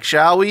bank,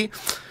 shall we?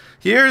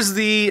 Here's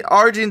the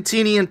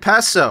Argentinian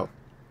peso.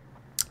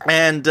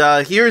 And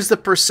here's the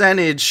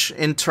percentage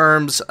in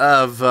terms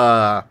of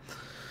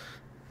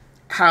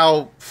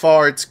how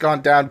far it's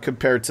gone down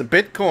compared to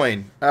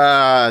Bitcoin.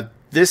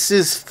 This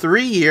is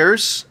 3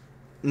 years.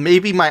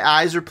 Maybe my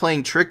eyes are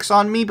playing tricks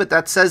on me, but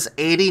that says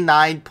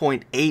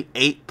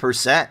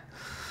 89.88%.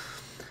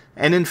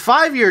 And in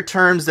 5-year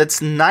terms,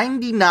 that's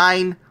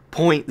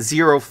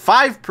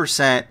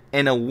 99.05%.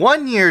 In a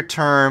 1-year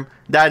term,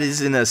 that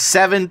is in a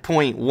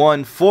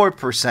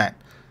 7.14%.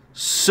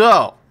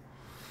 So,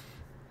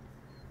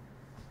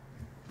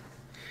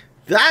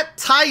 that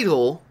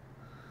title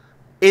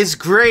is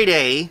grade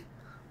A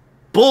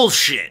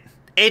bullshit.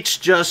 It's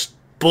just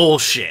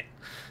bullshit.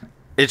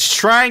 It's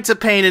trying to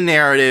paint a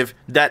narrative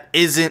that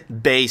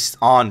isn't based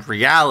on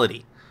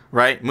reality,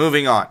 right?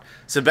 Moving on.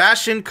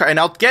 Sebastian, and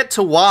I'll get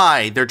to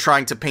why they're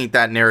trying to paint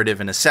that narrative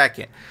in a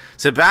second.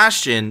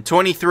 Sebastian,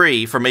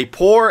 23, from a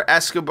poor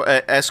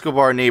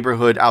Escobar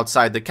neighborhood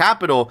outside the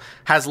capital,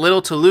 has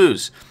little to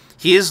lose.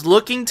 He is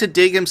looking to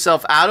dig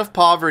himself out of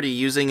poverty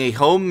using a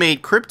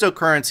homemade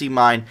cryptocurrency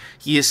mine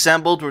he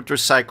assembled with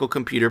recycled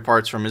computer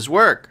parts from his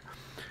work.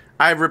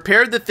 I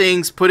repaired the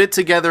things, put it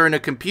together in a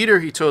computer,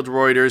 he told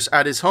Reuters,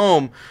 at his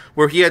home,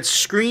 where he had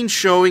screens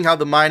showing how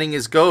the mining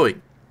is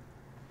going.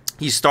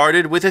 He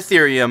started with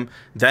Ethereum,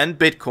 then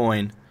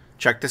Bitcoin.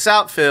 Check this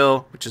out,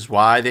 Phil, which is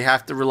why they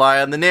have to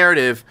rely on the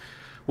narrative,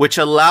 which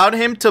allowed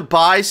him to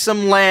buy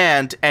some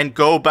land and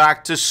go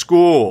back to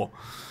school.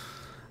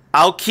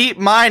 I'll keep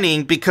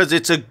mining because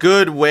it's a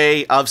good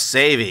way of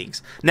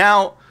savings.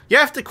 Now, you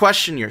have to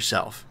question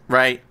yourself,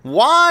 right?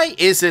 Why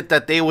is it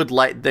that they would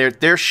like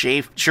they're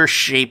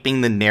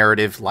shaping the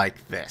narrative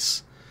like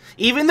this?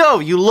 Even though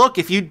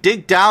if you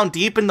dig down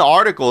deep in the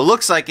article, it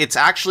looks like it's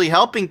actually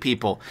helping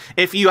people.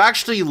 If you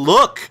actually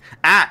look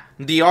at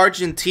the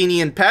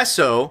Argentinian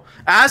peso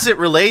as it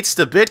relates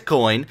to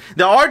Bitcoin,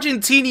 the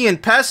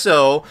Argentinian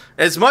peso,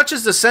 as much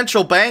as the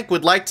central bank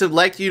would like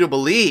you to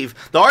believe,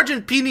 the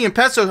Argentinian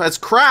peso has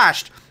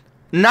crashed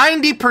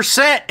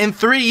 90% in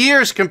 3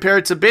 years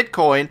compared to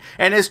Bitcoin,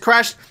 and has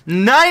crashed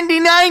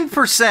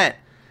 99%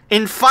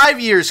 in 5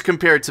 years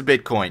compared to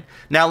Bitcoin.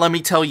 Now, let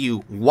me tell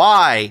you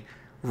why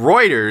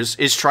Reuters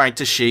is trying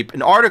to shape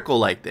an article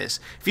like this.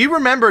 If you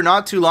remember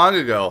not too long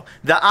ago,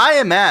 the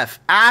IMF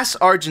asked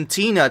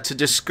Argentina to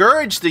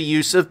discourage the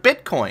use of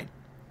Bitcoin.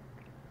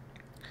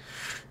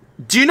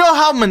 Do you know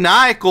how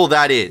maniacal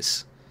that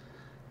is?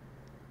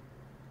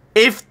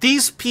 If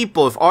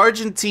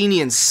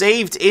Argentinians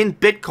saved in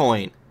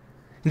Bitcoin,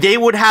 they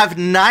would have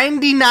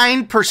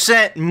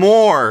 99%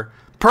 more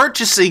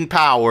purchasing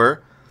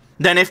power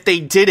than if they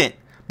didn't.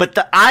 But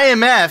the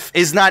IMF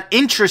is not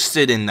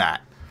interested in that.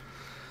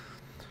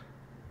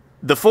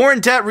 The foreign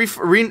debt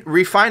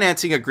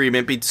refinancing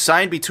agreement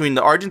signed between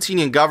the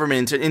Argentinian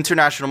government and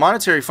International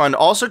Monetary Fund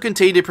also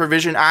contained a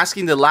provision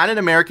asking the Latin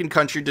American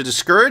country to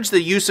discourage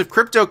the use of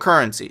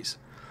cryptocurrencies.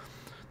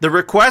 The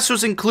request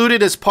was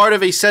included as part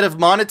of a set of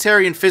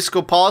monetary and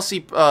fiscal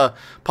policies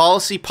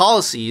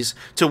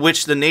to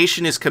which the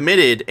nation is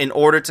committed in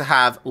order to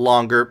have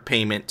longer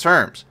payment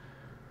terms.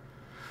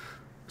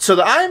 So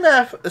the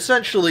IMF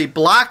essentially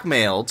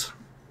blackmailed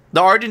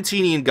the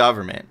Argentinian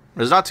government. It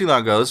was not too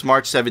long ago. This was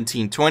March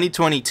 17,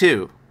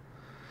 2022.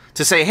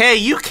 To say, hey,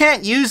 you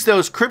can't use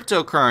those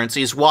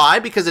cryptocurrencies. Why?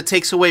 Because it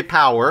takes away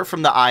power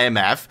from the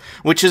IMF,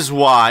 which is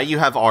why you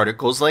have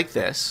articles like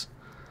this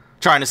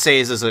trying to say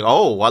is like,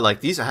 oh, well,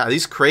 like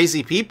these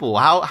crazy people.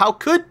 How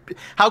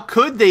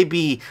could they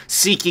be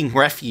seeking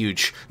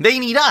refuge? They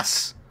need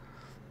us.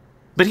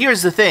 But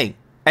here's the thing,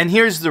 and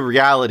here's the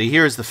reality.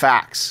 Here's the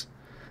facts.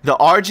 The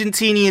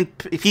Argentinian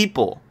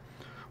people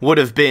would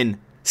have been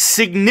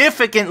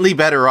significantly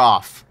better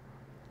off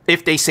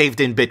if they saved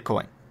in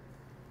Bitcoin.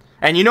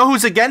 And you know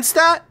who's against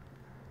that?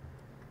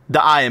 The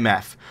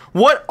IMF.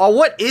 What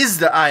is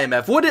the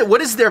IMF?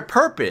 What is their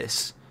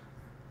purpose?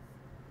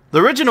 The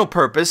original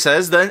purpose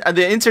says that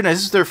the internet,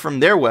 this is from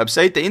their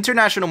website, the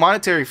International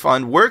Monetary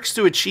Fund works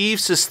to achieve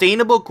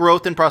sustainable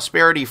growth and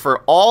prosperity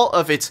for all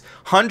of its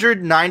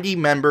 190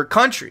 member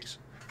countries.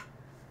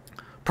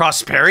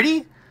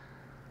 Prosperity?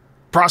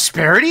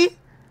 Prosperity?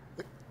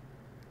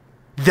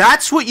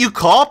 That's what you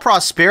call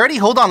prosperity?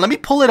 Hold on, let me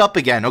pull it up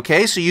again,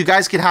 okay? So you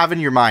guys can have it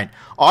in your mind.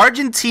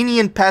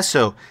 Argentinian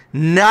peso,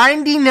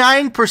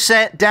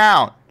 99%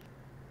 down.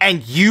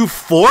 And you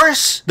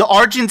force the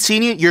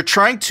Argentinian, you're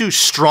trying to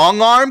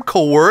strong-arm,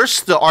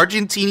 coerce the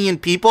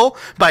Argentinian people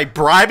by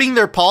bribing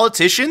their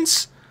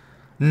politicians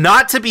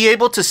not to be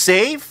able to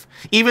save?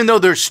 Even though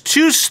there's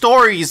two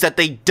stories that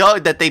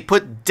they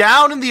put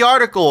down in the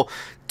article,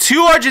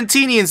 two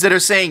Argentinians that are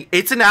saying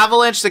it's an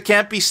avalanche that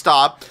can't be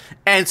stopped,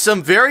 and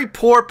some very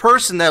poor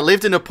person that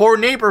lived in a poor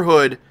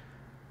neighborhood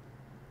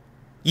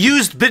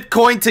used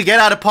Bitcoin to get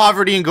out of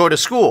poverty and go to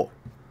school.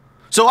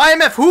 So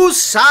IMF, whose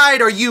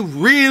side are you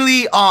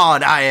really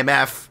on,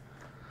 IMF?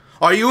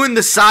 Are you in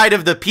the side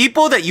of the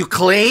people that you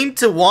claim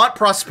to want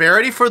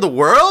prosperity for the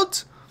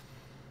world?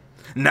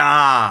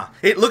 Nah,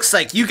 it looks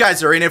like you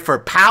guys are in it for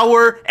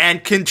power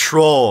and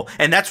control.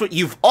 And that's what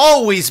you've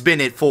always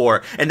been it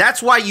for. And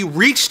that's why you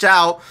reached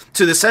out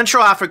to the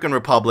Central African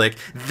Republic.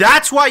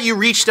 That's why you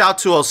reached out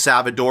to El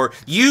Salvador.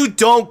 You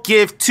don't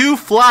give two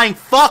flying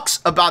fucks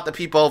about the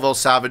people of El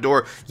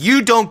Salvador.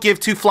 You don't give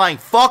two flying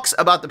fucks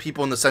about the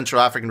people in the Central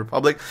African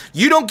Republic.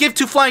 You don't give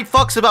two flying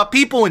fucks about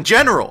people in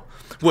general.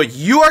 What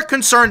you are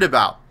concerned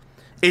about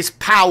is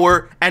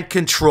power and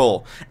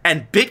control.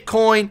 And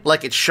Bitcoin,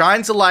 like it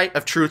shines the light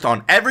of truth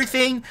on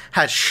everything,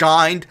 has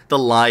shined the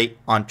light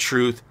on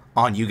truth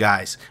on you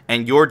guys.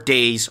 And your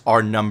days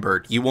are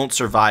numbered. You won't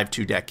survive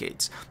 2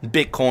 decades.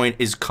 Bitcoin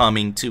is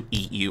coming to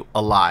eat you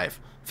alive.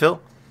 Phil?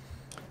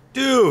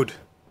 Dude,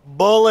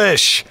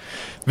 bullish.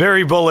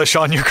 Very bullish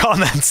on your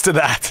comments to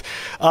that.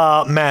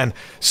 Man,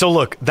 so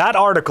look, that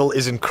article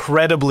is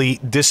incredibly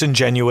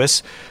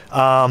disingenuous.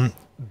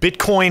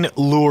 Bitcoin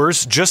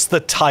lures, just the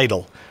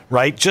title.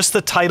 Right? Just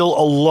the title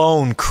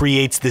alone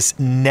creates this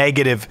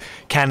negative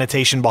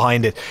connotation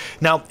behind it.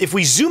 Now, if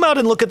we zoom out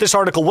and look at this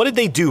article, what did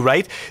they do,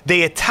 right?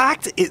 They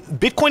attacked it.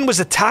 Bitcoin was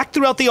attacked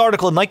throughout the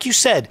article. And like you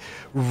said,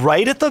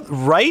 right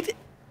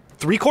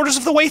 3/4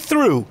 of the way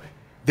through,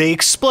 they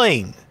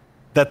explain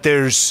that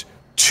there's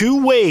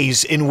 2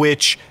 ways in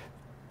which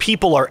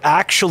people are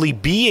actually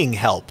being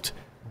helped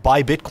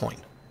by Bitcoin.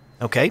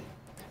 Okay?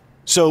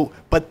 So,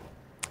 but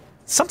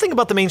something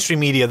about the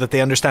mainstream media that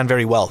they understand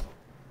very well.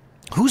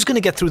 Who's going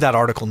to get through that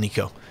article,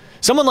 Nico?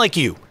 Someone like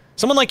you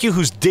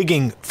who's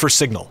digging for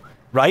signal,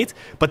 right?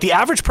 But the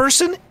average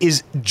person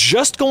is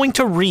just going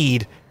to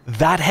read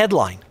that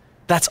headline.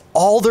 That's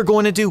all they're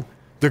going to do.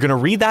 They're going to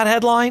read that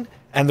headline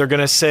and they're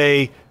going to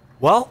say,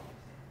 well,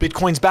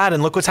 Bitcoin's bad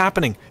and look what's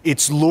happening.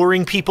 It's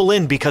luring people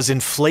in because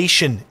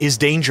inflation is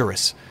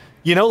dangerous.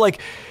 You know, like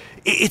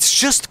it's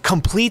just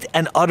complete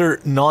and utter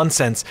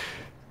nonsense.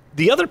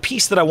 The other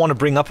piece that I want to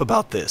bring up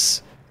about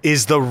this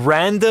is the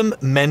random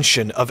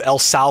mention of El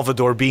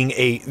Salvador being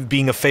a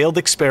failed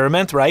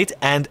experiment, right?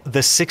 And the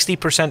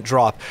 60%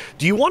 drop.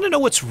 Do you want to know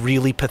what's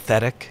really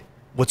pathetic?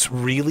 What's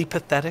really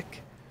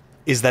pathetic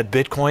is that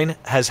Bitcoin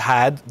has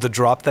had the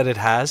drop that it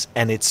has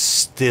and it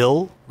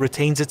still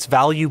retains its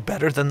value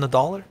better than the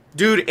dollar.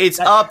 It's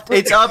up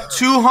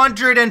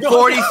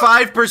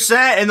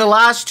 245% in the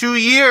last 2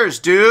 years,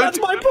 dude. That's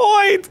my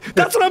point.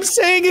 That's what I'm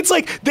saying. It's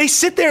like they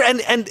sit there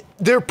and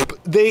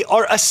they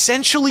are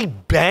essentially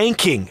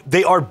banking.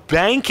 They are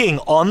banking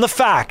on the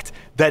fact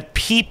that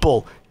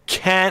people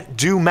can't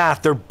do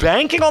math. They're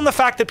banking on the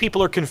fact that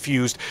people are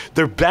confused.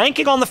 They're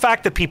banking on the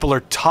fact that people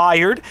are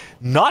tired,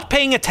 not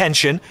paying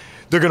attention.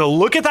 They're going to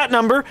look at that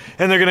number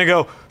and they're going to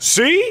go,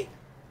 see?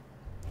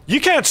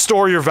 You can't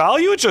store your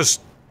value. It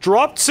just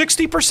dropped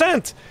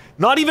 60%.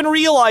 not even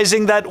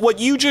realizing that what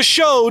you just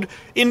showed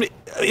in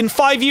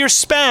 5 years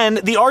span,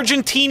 the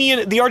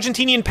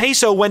Argentinian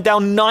peso went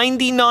down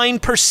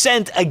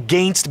 99%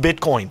 against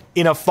Bitcoin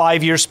in a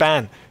 5 year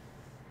span.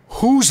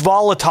 Who's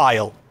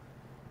volatile?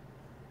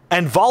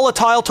 And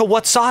volatile to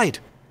what side?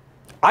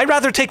 I'd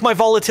rather take my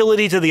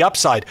volatility to the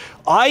upside.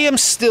 I am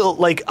still,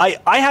 like, I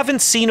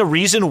haven't seen a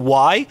reason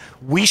why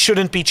we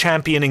shouldn't be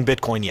championing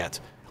Bitcoin yet.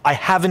 I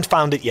haven't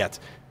found it yet.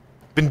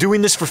 Been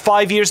doing this for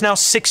 5 years now,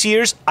 6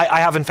 years.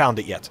 I haven't found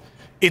it yet.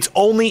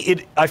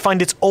 I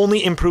find it's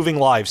only improving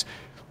lives.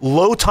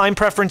 Low time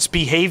preference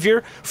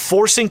behavior,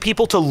 forcing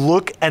people to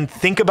look and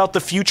think about the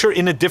future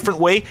in a different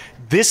way.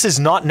 This is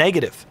not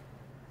negative.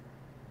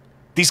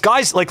 These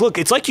guys, like, look,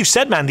 it's like you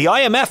said, man, the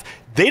IMF,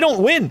 they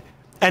don't win.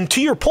 And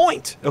to your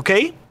point,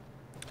 okay?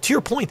 To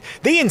your point,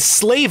 they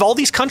enslave all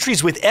these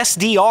countries with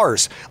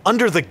SDRs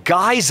under the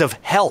guise of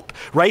help,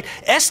 right?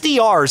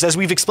 SDRs, as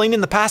we've explained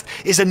in the past,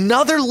 is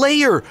another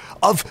layer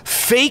of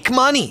fake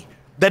money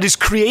that is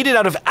created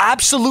out of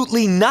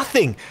absolutely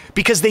nothing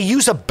because they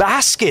use a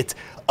basket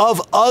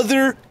of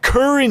other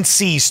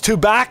currencies to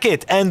back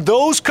it. And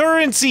those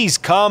currencies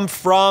come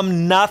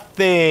from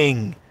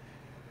nothing.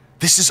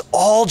 This is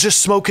all just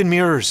smoke and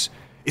mirrors.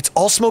 It's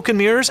all smoke and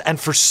mirrors, and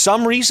for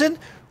some reason,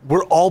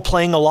 we're all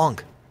playing along.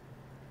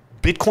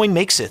 Bitcoin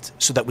makes it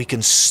so that we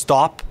can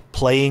stop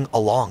playing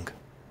along.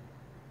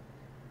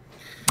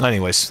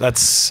 Anyways,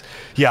 that's,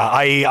 yeah,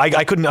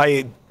 I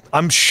couldn't,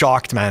 I'm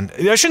shocked, man.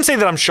 I shouldn't say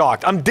that I'm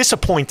shocked. I'm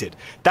disappointed.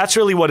 That's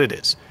really what it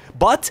is.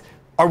 But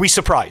are we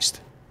surprised?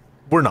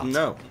 We're not.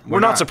 No, we're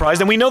not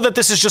surprised. And we know that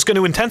this is just going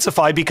to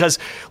intensify because,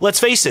 let's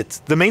face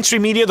it, the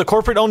mainstream media, the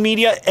corporate-owned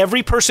media,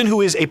 every person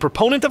who is a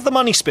proponent of the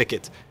money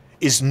spigot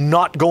is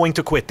not going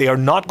to quit. They are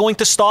not going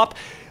to stop.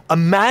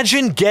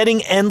 Imagine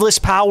getting endless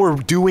power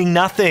doing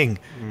nothing.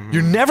 Mm-hmm.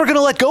 You're never going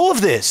to let go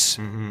of this.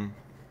 Mm-hmm.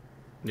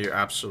 You're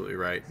absolutely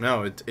right.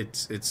 No,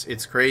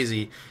 it's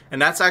crazy.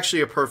 And that's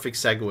actually a perfect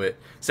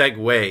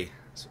segue,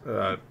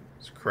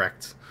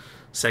 correct,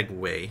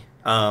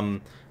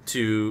 segue,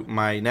 to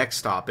my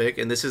next topic.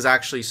 And this is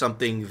actually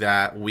something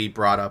that we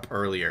brought up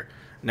earlier.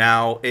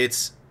 Now,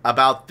 it's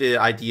about the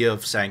idea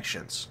of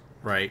sanctions,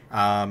 right?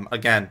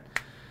 Again,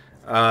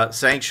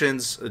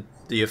 sanctions,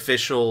 the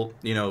official,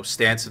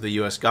 stance of the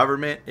U.S.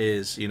 government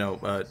is,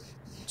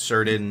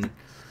 certain.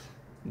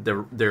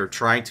 They're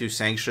trying to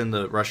sanction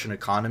the Russian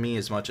economy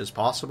as much as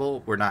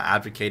possible. We're not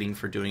advocating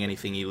for doing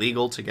anything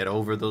illegal to get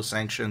over those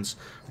sanctions.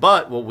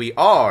 But what we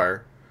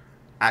are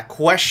at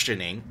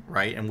questioning,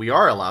 right, and we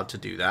are allowed to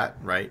do that,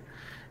 right,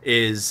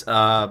 is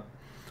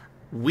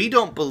we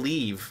don't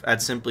believe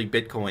at Simply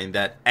Bitcoin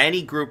that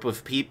any group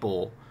of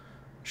people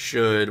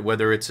should,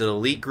 whether it's an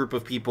elite group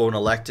of people, an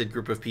elected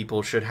group of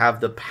people, should have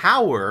the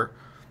power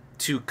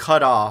to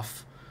cut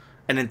off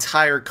an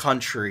entire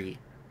country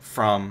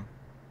from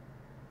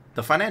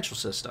the financial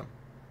system,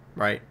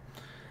 right?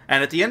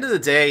 And at the end of the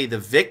day, the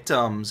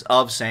victims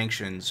of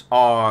sanctions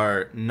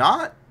are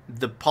not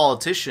the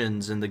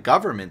politicians and the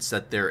governments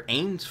that they're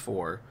aimed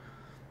for.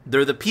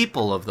 They're the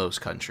people of those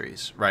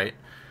countries, right?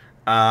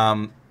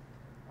 And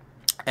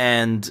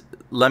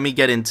let me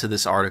get into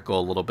this article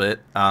a little bit.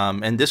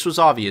 And this was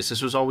obvious.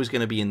 This was always going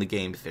to be in the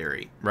game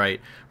theory,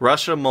 right?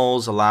 Russia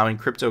mulls allowing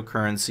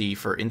cryptocurrency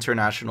for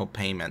international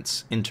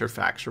payments,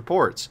 Interfax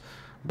reports.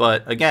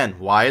 But again,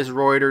 why is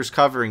Reuters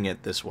covering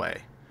it this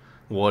way?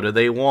 What do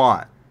they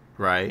want,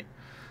 right?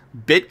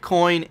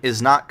 Bitcoin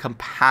is not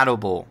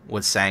compatible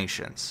with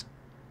sanctions.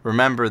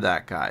 Remember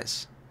that,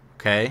 guys.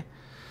 Okay?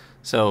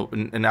 So,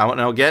 and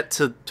I'll get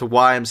to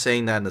why I'm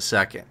saying that in a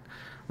second.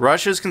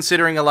 Russia is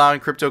considering allowing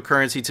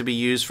cryptocurrency to be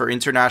used for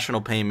international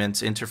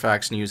payments,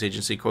 Interfax news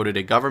agency quoted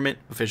a government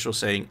official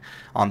saying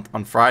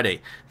on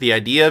Friday. The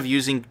idea of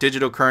using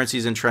digital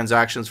currencies in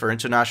transactions for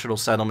international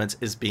settlements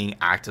is being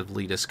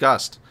actively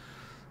discussed.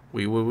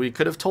 We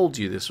could have told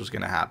you this was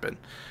going to happen.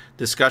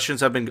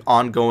 Discussions have been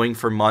ongoing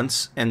for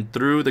months, and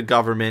through the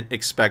government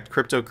expect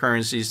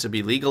cryptocurrencies to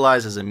be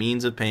legalized as a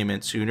means of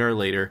payment sooner or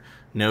later.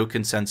 No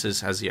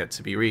consensus has yet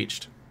to be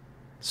reached.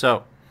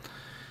 So,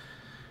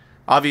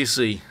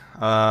 obviously,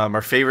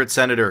 our favorite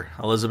senator,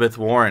 Elizabeth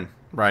Warren,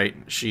 right?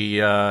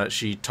 She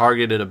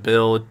targeted a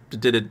bill.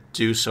 It didn't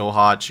do so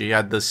hot. She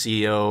had the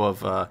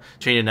CEO of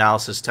Chain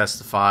Analysis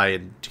testify,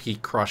 and he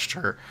crushed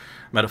her,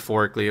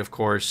 metaphorically, of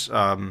course.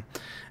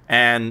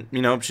 And,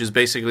 she's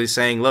basically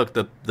saying, look,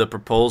 the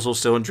proposal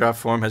still in draft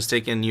form has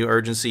taken new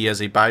urgency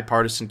as a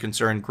bipartisan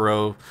concern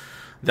grow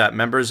that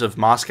members of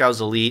Moscow's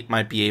elite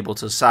might be able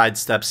to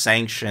sidestep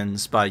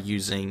sanctions by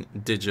using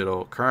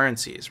digital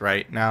currencies,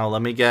 right? Now,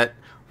 let me get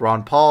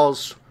Ron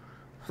Paul's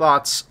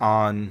thoughts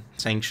on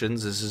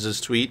sanctions. This is his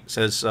tweet. It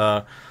says,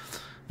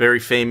 very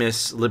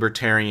famous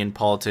libertarian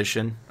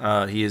politician.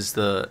 He is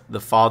the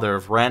father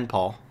of Rand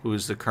Paul, who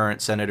is the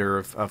current senator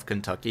of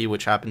Kentucky,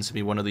 which happens to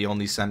be one of the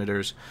only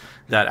senators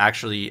that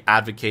actually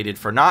advocated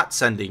for not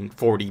sending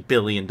 $40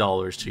 billion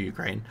to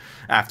Ukraine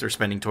after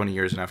spending 20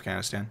 years in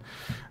Afghanistan,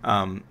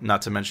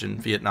 not to mention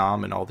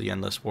Vietnam and all the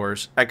endless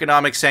wars.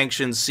 Economic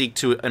sanctions seek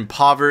to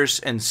impoverish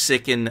and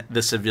sicken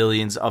the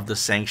civilians of the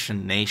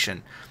sanctioned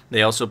nation.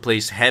 They also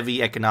place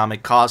heavy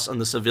economic costs on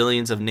the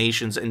civilians of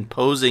nations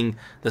imposing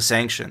the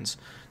sanctions.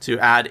 To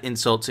add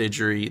insult to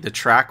injury, the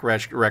track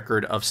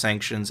record of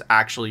sanctions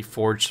actually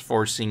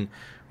forcing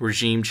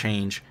regime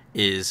change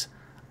is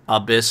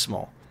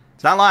abysmal.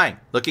 It's not lying.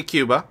 Look at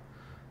Cuba.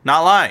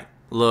 Not lying.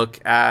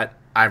 Look at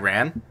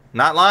Iran.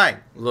 Not lying.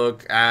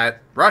 Look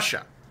at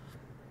Russia.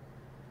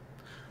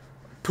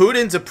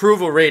 Putin's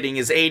approval rating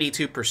is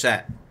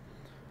 82%.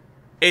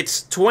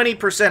 It's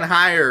 20%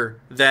 higher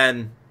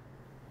than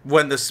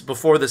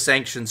before the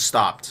sanctions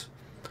stopped.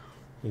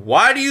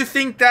 Why do you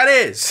think that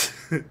is?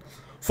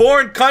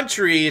 Foreign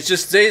country is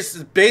just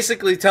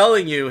basically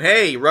telling you,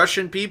 hey,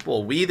 Russian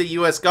people, we, the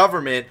U.S.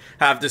 government,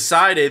 have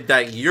decided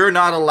that you're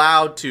not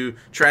allowed to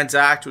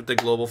transact with the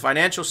global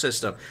financial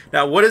system.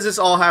 Now, what does this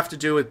all have to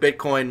do with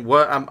Bitcoin?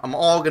 I'm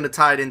all going to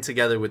tie it in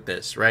together with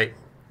this, right?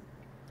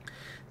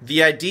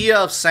 The idea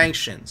of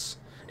sanctions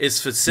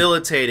is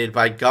facilitated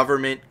by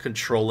government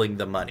controlling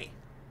the money,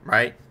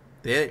 right?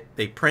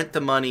 They print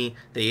the money,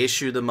 they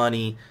issue the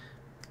money,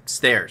 it's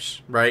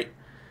theirs, right?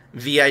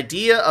 The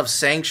idea of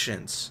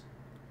sanctions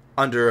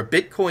under a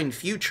Bitcoin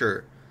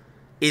future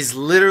is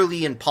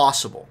literally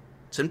impossible.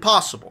 It's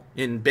impossible.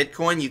 In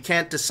Bitcoin, you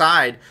can't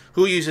decide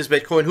who uses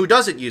Bitcoin, who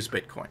doesn't use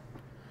Bitcoin.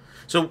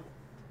 So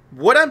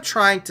what I'm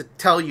trying to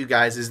tell you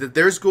guys is that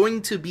there's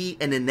going to be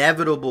an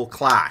inevitable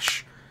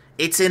clash.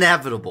 It's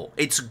inevitable.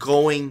 It's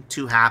going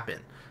to happen,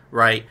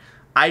 right?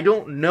 I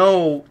don't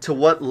know to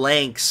what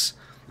lengths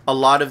a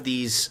lot of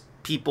these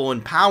people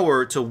in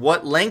power, to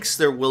what lengths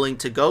they're willing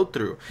to go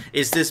through.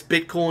 Is this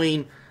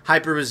Bitcoin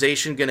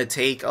hyperization going to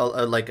take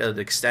an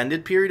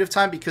extended period of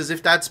time? Because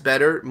if that's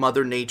better,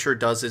 Mother Nature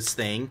does its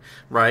thing,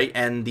 right?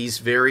 And these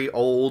very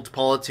old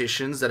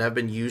politicians that have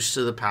been used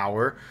to the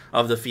power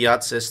of the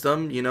fiat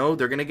system, you know,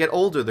 they're going to get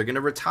older, they're going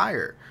to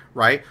retire,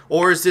 right?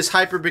 Or is this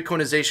hyper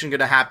Bitcoinization going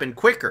to happen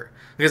quicker?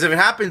 Because if it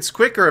happens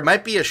quicker, it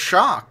might be a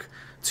shock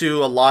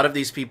to a lot of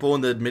these people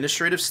in the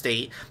administrative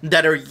state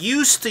that are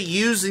used to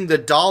using the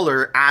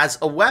dollar as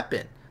a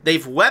weapon.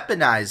 They've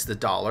weaponized the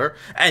dollar,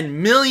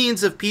 and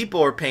millions of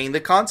people are paying the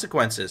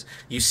consequences.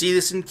 You see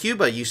this in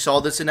Cuba. You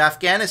saw this in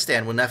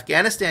Afghanistan when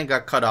Afghanistan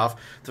got cut off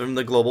from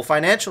the global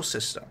financial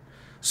system.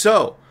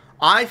 So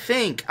I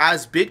think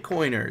as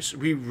Bitcoiners,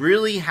 we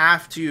really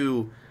have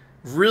to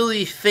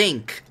really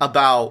think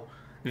about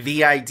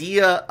the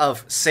idea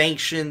of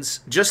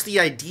sanctions, just the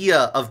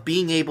idea of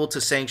being able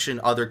to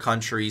sanction other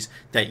countries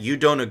that you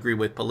don't agree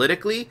with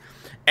politically,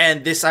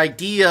 and this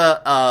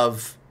idea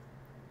of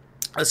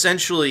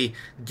essentially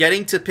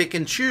getting to pick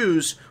and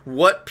choose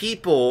what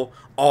people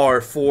are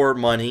for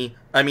money,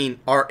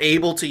 are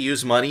able to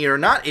use money or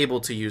not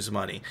able to use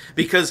money.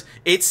 Because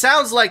it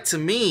sounds like to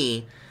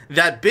me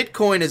that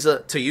Bitcoin is,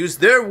 to use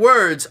their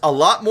words, a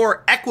lot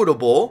more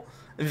equitable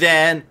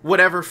than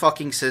whatever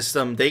fucking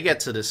system they get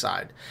to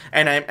decide.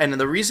 And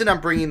the reason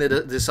I'm bringing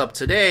this up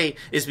today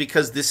is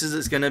because this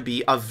is going to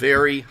be a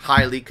very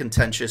highly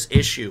contentious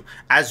issue,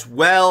 as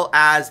well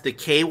as the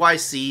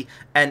KYC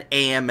and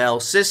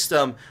AML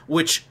system,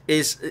 which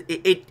is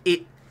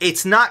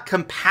it's not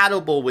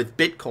compatible with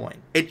Bitcoin.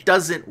 It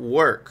doesn't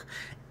work.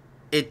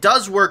 It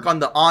does work on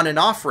the on and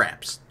off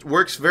ramps. It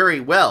works very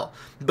well.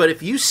 But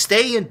if you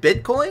stay in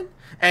Bitcoin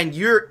and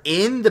you're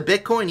in the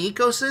Bitcoin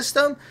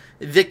ecosystem,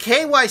 the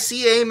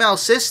KYC AML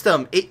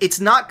system, it's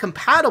not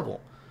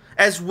compatible,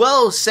 as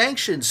well as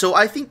sanctions. So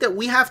I think that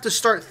we have to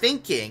start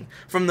thinking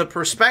from the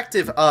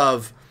perspective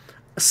of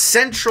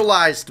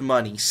centralized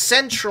money,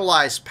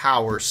 centralized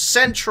power,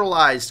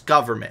 centralized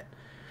government,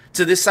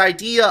 to this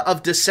idea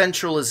of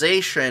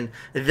decentralization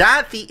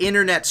that the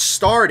internet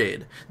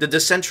started, the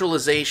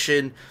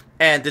decentralization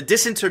and the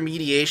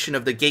disintermediation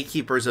of the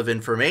gatekeepers of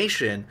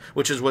information,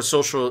 which is what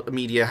social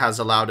media has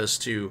allowed us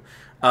to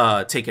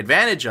take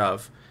advantage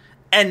of.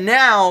 And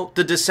now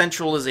the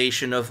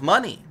decentralization of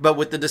money. But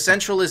with the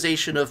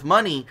decentralization of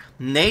money,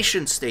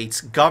 nation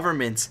states,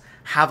 governments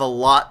have a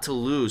lot to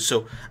lose.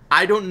 So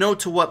I don't know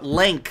to what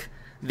length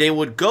they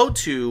would go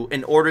to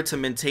in order to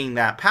maintain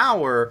that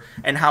power.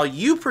 And how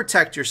you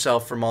protect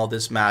yourself from all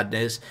this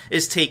madness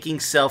is taking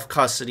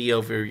self-custody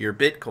over your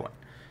Bitcoin.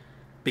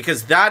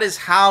 Because that is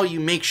how you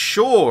make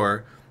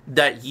sure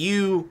that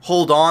you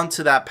hold on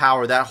to that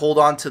power, that hold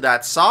on to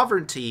that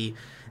sovereignty,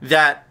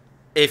 that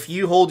if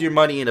you hold your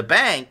money in a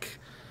bank,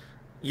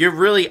 you're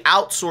really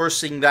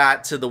outsourcing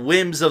that to the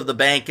whims of the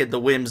bank and the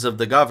whims of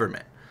the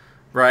government,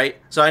 right?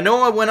 So I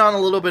know I went on a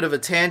little bit of a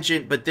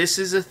tangent, but this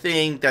is a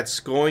thing that's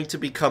going to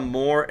become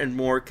more and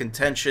more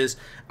contentious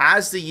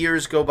as the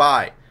years go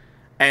by.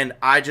 And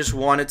I just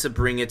wanted to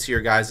bring it to your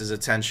guys'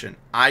 attention.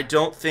 I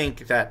don't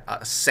think that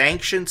a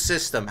sanctioned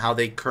system, how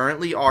they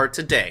currently are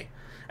today,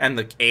 and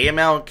the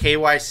AML and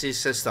KYC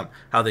system,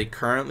 how they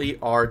currently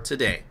are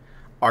today,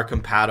 are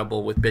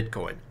compatible with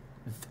Bitcoin.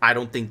 I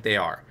don't think they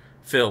are.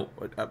 Phil,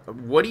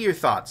 what are your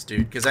thoughts,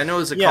 dude? Because I know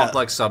it's a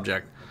complex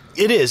subject.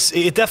 It is.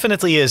 It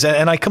definitely is.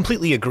 And I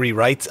completely agree,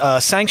 right?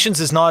 Sanctions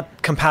is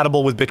not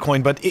compatible with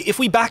Bitcoin, but if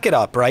we back it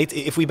up, right?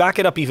 If we back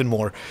it up even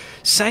more,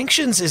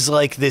 sanctions is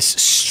like this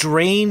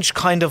strange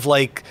kind of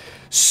like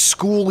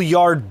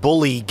schoolyard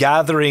bully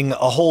gathering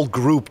a whole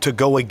group to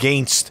go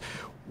against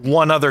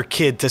one other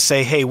kid to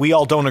say, hey, we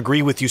all don't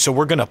agree with you, so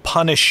we're going to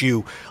punish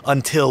you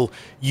until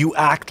you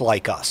act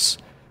like us.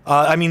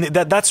 I mean,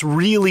 that's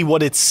really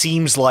what it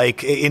seems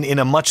like in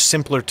a much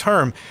simpler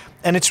term.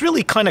 And it's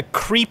really kind of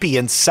creepy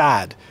and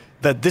sad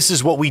that this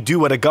is what we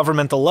do at a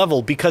governmental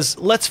level, because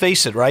let's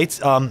face it, right?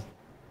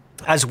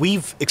 As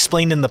we've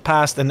explained in the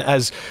past, and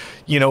as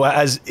you know,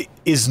 as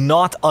is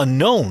not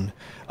unknown,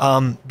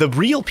 the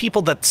real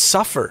people that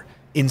suffer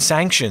in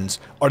sanctions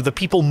are the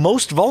people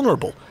most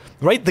vulnerable,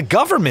 right? The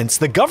governments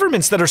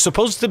that are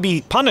supposed to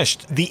be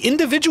punished, the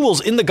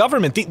individuals in the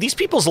government, these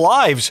people's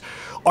lives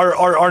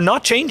are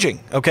not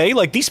changing, okay?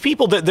 Like these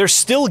people, they're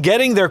still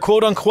getting their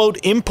quote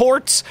unquote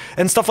imports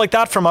and stuff like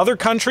that from other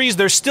countries.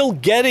 They're still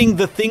getting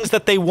the things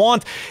that they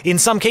want. In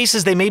some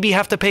cases, they maybe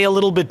have to pay a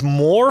little bit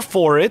more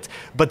for it,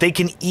 but they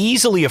can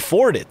easily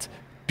afford it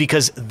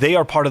because they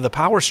are part of the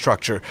power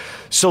structure.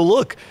 So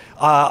look,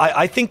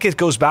 I think it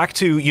goes back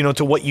to, you know,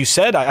 to what you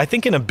said. I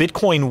think in a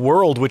Bitcoin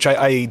world, which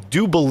I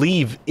do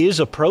believe is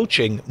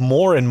approaching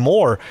more and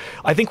more,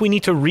 I think we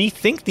need to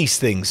rethink these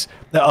things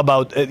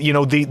about, you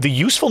know, the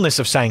usefulness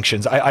of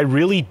sanctions. I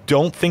really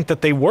don't think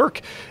that they work.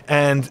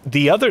 And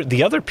the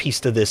other piece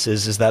to this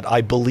is that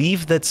I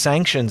believe that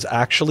sanctions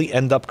actually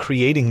end up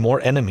creating more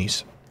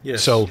enemies.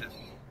 Yes. So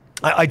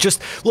I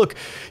just, look,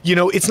 you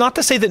know, it's not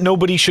to say that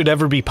nobody should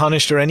ever be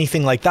punished or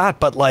anything like that,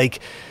 but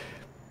like,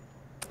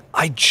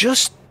 I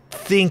just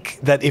think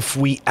that if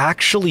we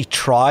actually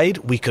tried,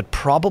 we could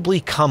probably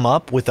come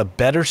up with a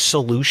better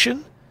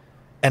solution.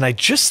 And I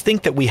just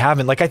think that we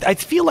haven't. Like, I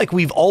feel like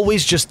we've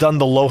always just done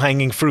the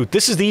low-hanging fruit.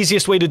 This is the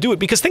easiest way to do it,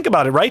 because think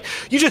about it, right?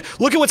 You just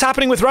look at what's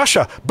happening with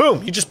Russia.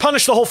 Boom, you just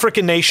punish the whole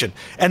freaking nation.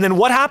 And then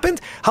what happened?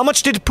 How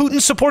much did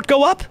Putin's support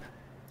go up?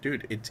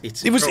 Dude,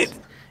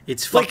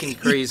 it's fucking like,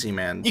 crazy,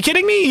 man. You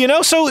kidding me? You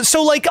know,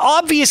 so like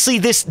obviously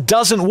this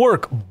doesn't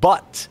work.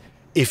 But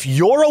if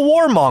you're a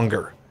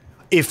warmonger,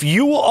 if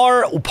you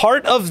are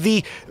part of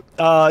the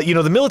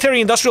the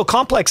military-industrial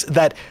complex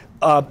that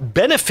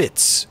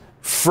benefits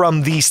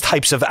from these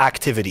types of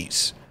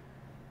activities,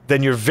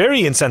 then you're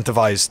very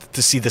incentivized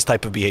to see this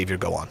type of behavior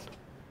go on.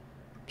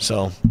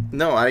 So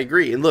no, I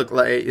agree. And look,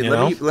 let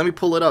me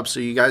pull it up so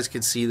you guys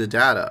can see the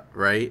data,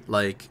 right?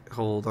 Like,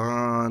 hold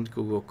on,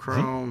 Google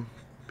Chrome.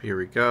 Here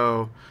we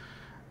go.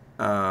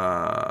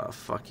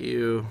 Fuck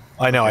you.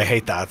 I know, I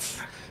hate that.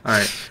 All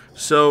right.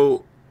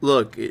 So,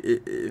 look,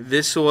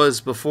 this was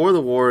before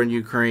the war in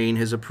Ukraine.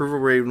 His approval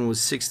rating was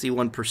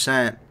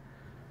 61%.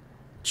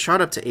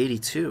 Shot up to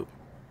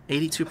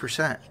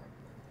 82%.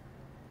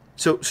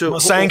 So well,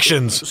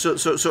 sanctions.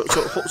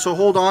 So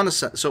hold on a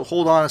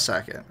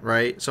second,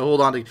 right? So hold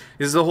on. This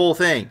is the whole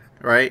thing,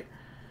 right?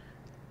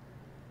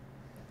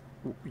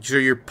 So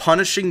you're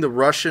punishing the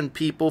Russian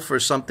people for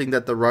something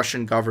that the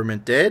Russian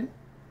government did?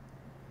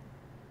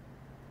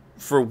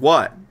 For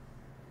what?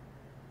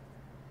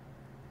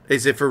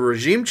 Is it for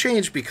regime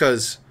change?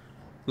 Because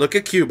look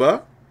at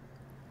Cuba,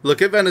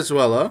 look at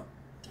Venezuela,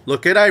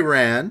 look at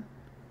Iran,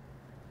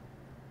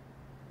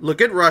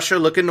 look at Russia,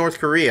 look at North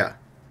Korea.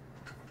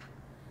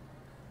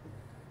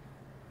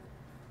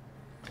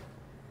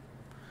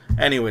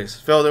 Anyways,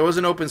 Phil, there was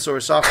an open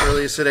source software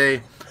release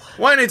today.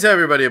 Why don't you tell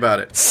everybody about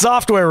it?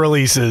 Software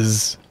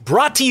releases.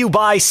 Brought to you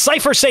by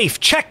CipherSafe.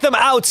 Check them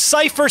out.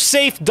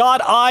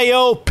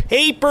 CipherSafe.io.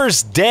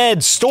 Paper's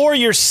dead. Store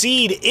your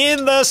seed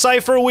in the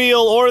Cypher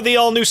Wheel or the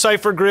all-new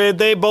Cypher Grid.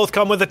 They both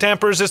come with a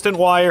tamper-resistant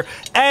wire,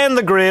 and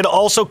the grid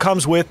also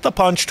comes with the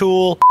punch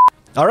tool.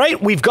 All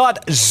right, we've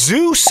got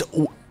Zeus.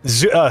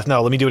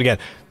 No, let me do it again.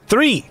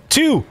 3,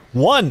 2,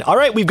 1. All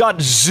right, we've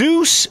got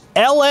Zeus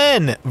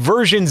LN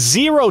version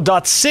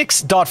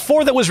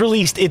 0.6.4 that was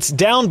released. It's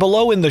down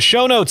below in the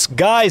show notes.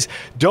 Guys,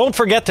 don't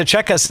forget to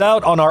check us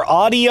out on our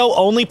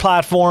audio-only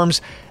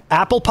platforms,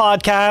 Apple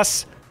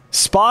Podcasts,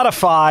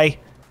 Spotify,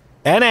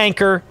 and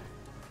Anchor.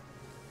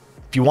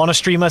 If you want to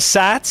stream us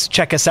sats,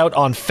 check us out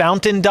on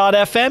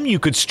fountain.fm. You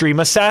could stream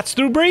us sats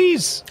through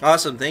Breeze.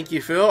 Awesome. Thank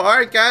you, Phil. All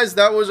right, guys,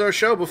 that was our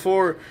show.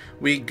 Before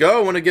we go,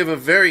 I want to give a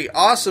very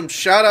awesome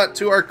shout out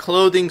to our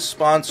clothing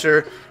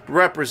sponsor,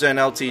 Represent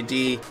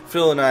LTD.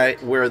 Phil and I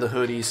wear the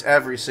hoodies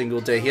every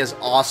single day. He has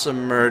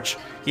awesome merch.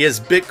 He has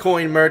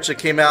Bitcoin merch that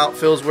came out.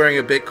 Phil's wearing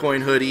a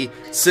Bitcoin hoodie.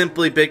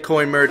 Simply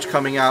Bitcoin merch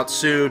coming out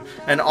soon.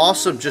 And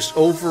also just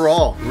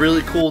overall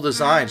really cool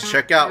designs.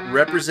 Check out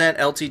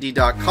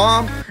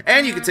representltd.com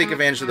and you can take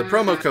advantage of the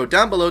promo code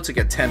down below to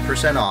get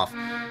 10% off.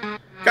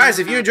 Guys,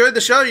 if you enjoyed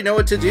the show, you know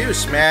what to do.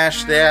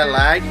 Smash that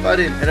like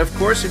button. And of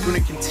course, if you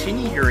want to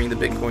continue hearing the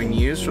Bitcoin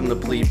news from the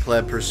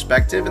plebe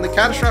perspective and the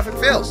catastrophic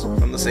fails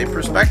from the same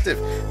perspective,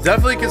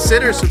 definitely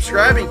consider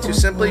subscribing to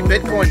Simply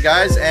Bitcoin,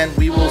 guys, and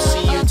we will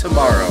see you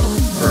tomorrow.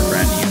 for a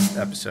brand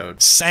new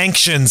episode.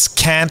 Sanctions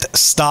can't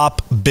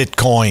stop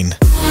Bitcoin.